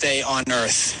last day on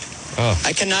earth. Oh.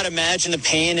 I cannot imagine the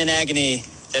pain and agony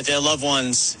that their loved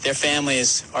ones, their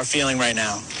families are feeling right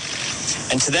now.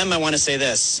 And to them, I want to say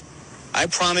this. I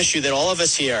promise you that all of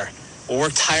us here will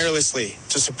work tirelessly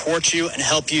to support you and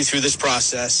help you through this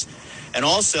process, and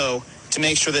also to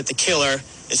make sure that the killer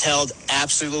is held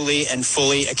absolutely and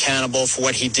fully accountable for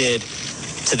what he did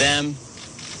to them,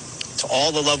 to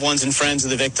all the loved ones and friends of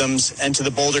the victims, and to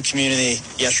the Boulder community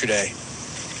yesterday.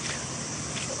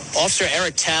 Officer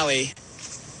Eric Talley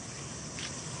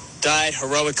died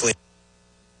heroically.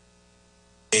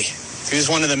 He was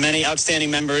one of the many outstanding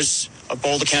members of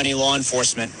Boulder County law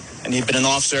enforcement, and he'd been an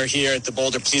officer here at the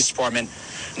Boulder Police Department.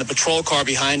 and the patrol car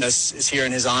behind us is here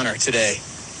in his honor today.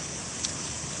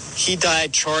 He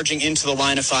died charging into the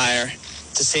line of fire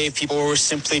to save people who were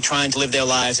simply trying to live their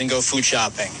lives and go food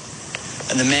shopping.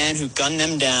 And the man who gunned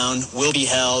them down will be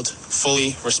held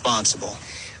fully responsible.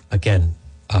 Again,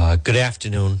 good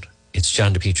afternoon. It's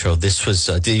John DePietro. This was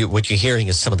what you're hearing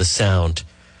is some of the sound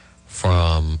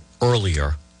from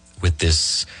earlier with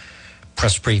this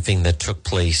press briefing that took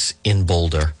place in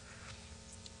Boulder.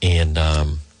 And,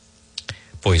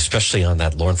 boy, especially on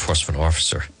that law enforcement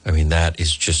officer. I mean, that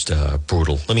is just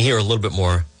brutal. Let me hear a little bit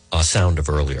more sound of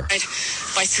earlier.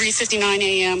 By 3:59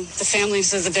 a.m., the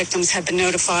families of the victims had been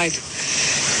notified.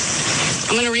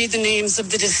 I'm going to read the names of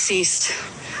the deceased.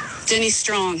 Denny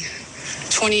Strong,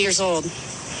 20 years old.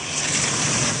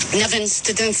 Nevin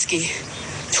Studinsky,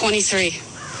 23.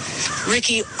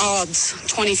 Ricky Obbs,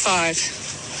 25.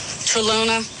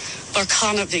 Trelona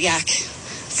Barkanoviak,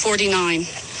 49.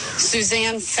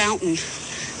 Suzanne Fountain,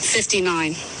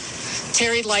 59.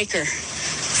 Terry Leiker,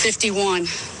 51.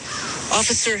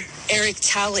 Officer Eric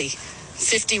Talley,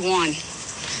 51.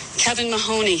 Kevin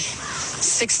Mahoney,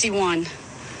 61.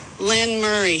 Lynn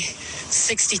Murray,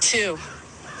 62.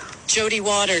 Jody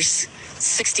Waters,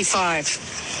 65.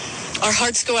 Our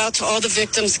hearts go out to all the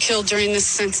victims killed during this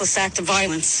senseless act of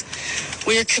violence.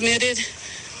 We are committed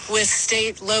with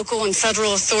state, local, and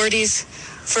federal authorities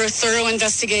for a thorough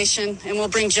investigation, and will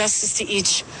bring justice to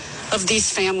each of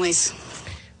these families.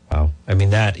 Wow. I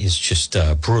mean, that is just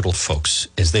brutal, folks,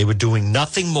 as they were doing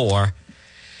nothing more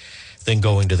than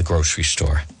going to the grocery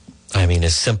store. I mean,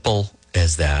 as simple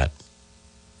as that.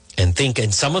 And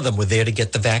some of them were there to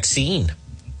get the vaccine,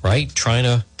 right? Trying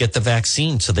to get the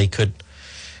vaccine so they could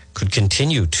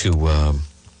continue to,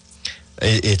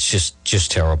 it's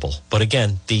just terrible. But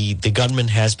again, the gunman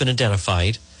has been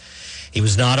identified. He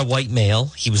was not a white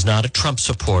male. He was not a Trump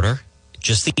supporter,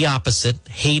 just the opposite,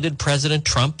 hated President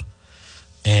Trump.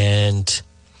 And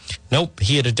nope,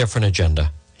 he had a different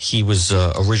agenda. He was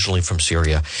originally from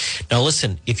Syria. Now,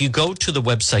 listen, if you go to the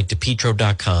website,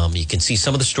 DePietro.com, you can see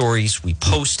some of the stories we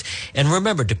post. And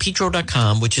remember,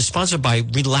 DePietro.com, which is sponsored by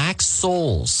Relax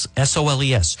Souls,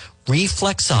 S-O-L-E-S,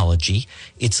 Reflexology.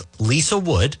 It's Lisa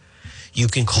Wood. You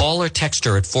can call or text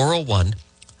her at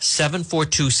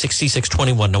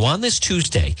 401-742-6621. Now, on this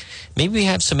Tuesday, maybe we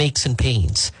have some aches and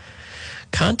pains.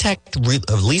 Contact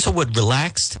Lisa Wood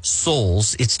Relaxed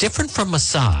Souls. It's different from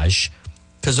massage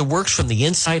because it works from the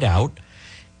inside out.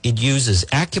 It uses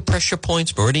acupressure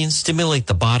points, meridians, stimulate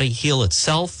the body, heal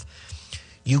itself.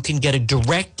 You can get a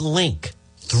direct link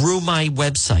through my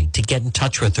website to get in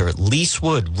touch with her. Lisa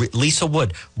Wood,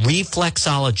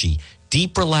 Reflexology,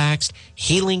 deep relaxed,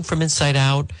 healing from inside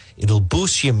out. It'll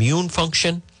boost your immune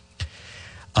function.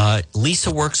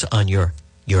 Lisa works on your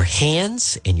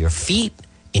hands and your feet,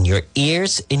 in your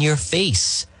ears, in your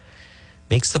face.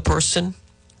 Makes the person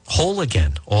whole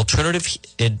again.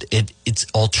 It's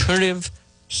alternative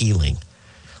healing.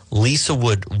 Lisa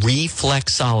Wood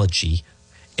Reflexology,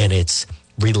 and it's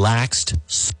Relaxed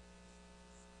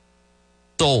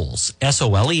Souls,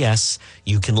 S-O-L-E-S.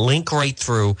 You can link right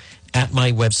through at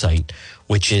my website,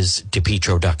 which is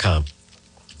DePietro.com.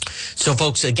 So,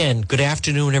 folks, again, good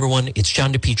afternoon, everyone. It's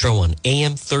John DePietro on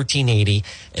AM 1380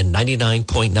 and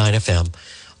 99.9 FM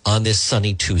on this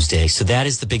sunny Tuesday. So that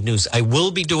is the big news. I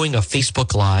will be doing a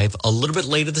Facebook Live a little bit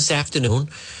later this afternoon.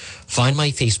 Find my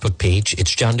Facebook page. It's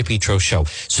John DePietro Show.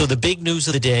 So the big news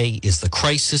of the day is the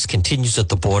crisis continues at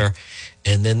the border,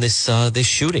 and then this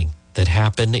shooting that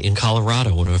happened in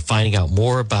Colorado. And we're finding out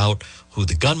more about who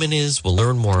the gunman is. We'll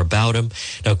learn more about him.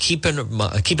 Now, keep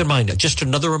in mind, just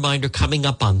another reminder, coming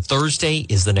up on Thursday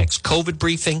is the next COVID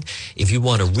briefing. If you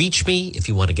want to reach me, if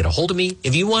you want to get a hold of me,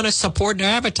 if you want to support and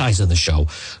advertise on the show,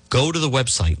 go to the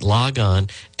website, log on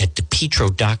at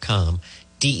DePietro.com,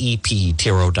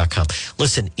 DEPTRO.com.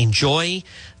 Listen, enjoy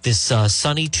this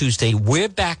sunny Tuesday. We're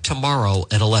back tomorrow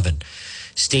at 11.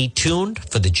 Stay tuned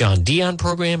for the John Dion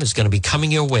program. Is going to be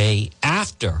coming your way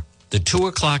after the 2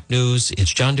 o'clock news.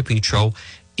 It's John DePietro.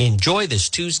 Enjoy this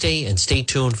Tuesday and stay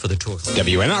tuned for the 2 o'clock.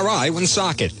 WNRI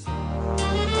Woonsocket.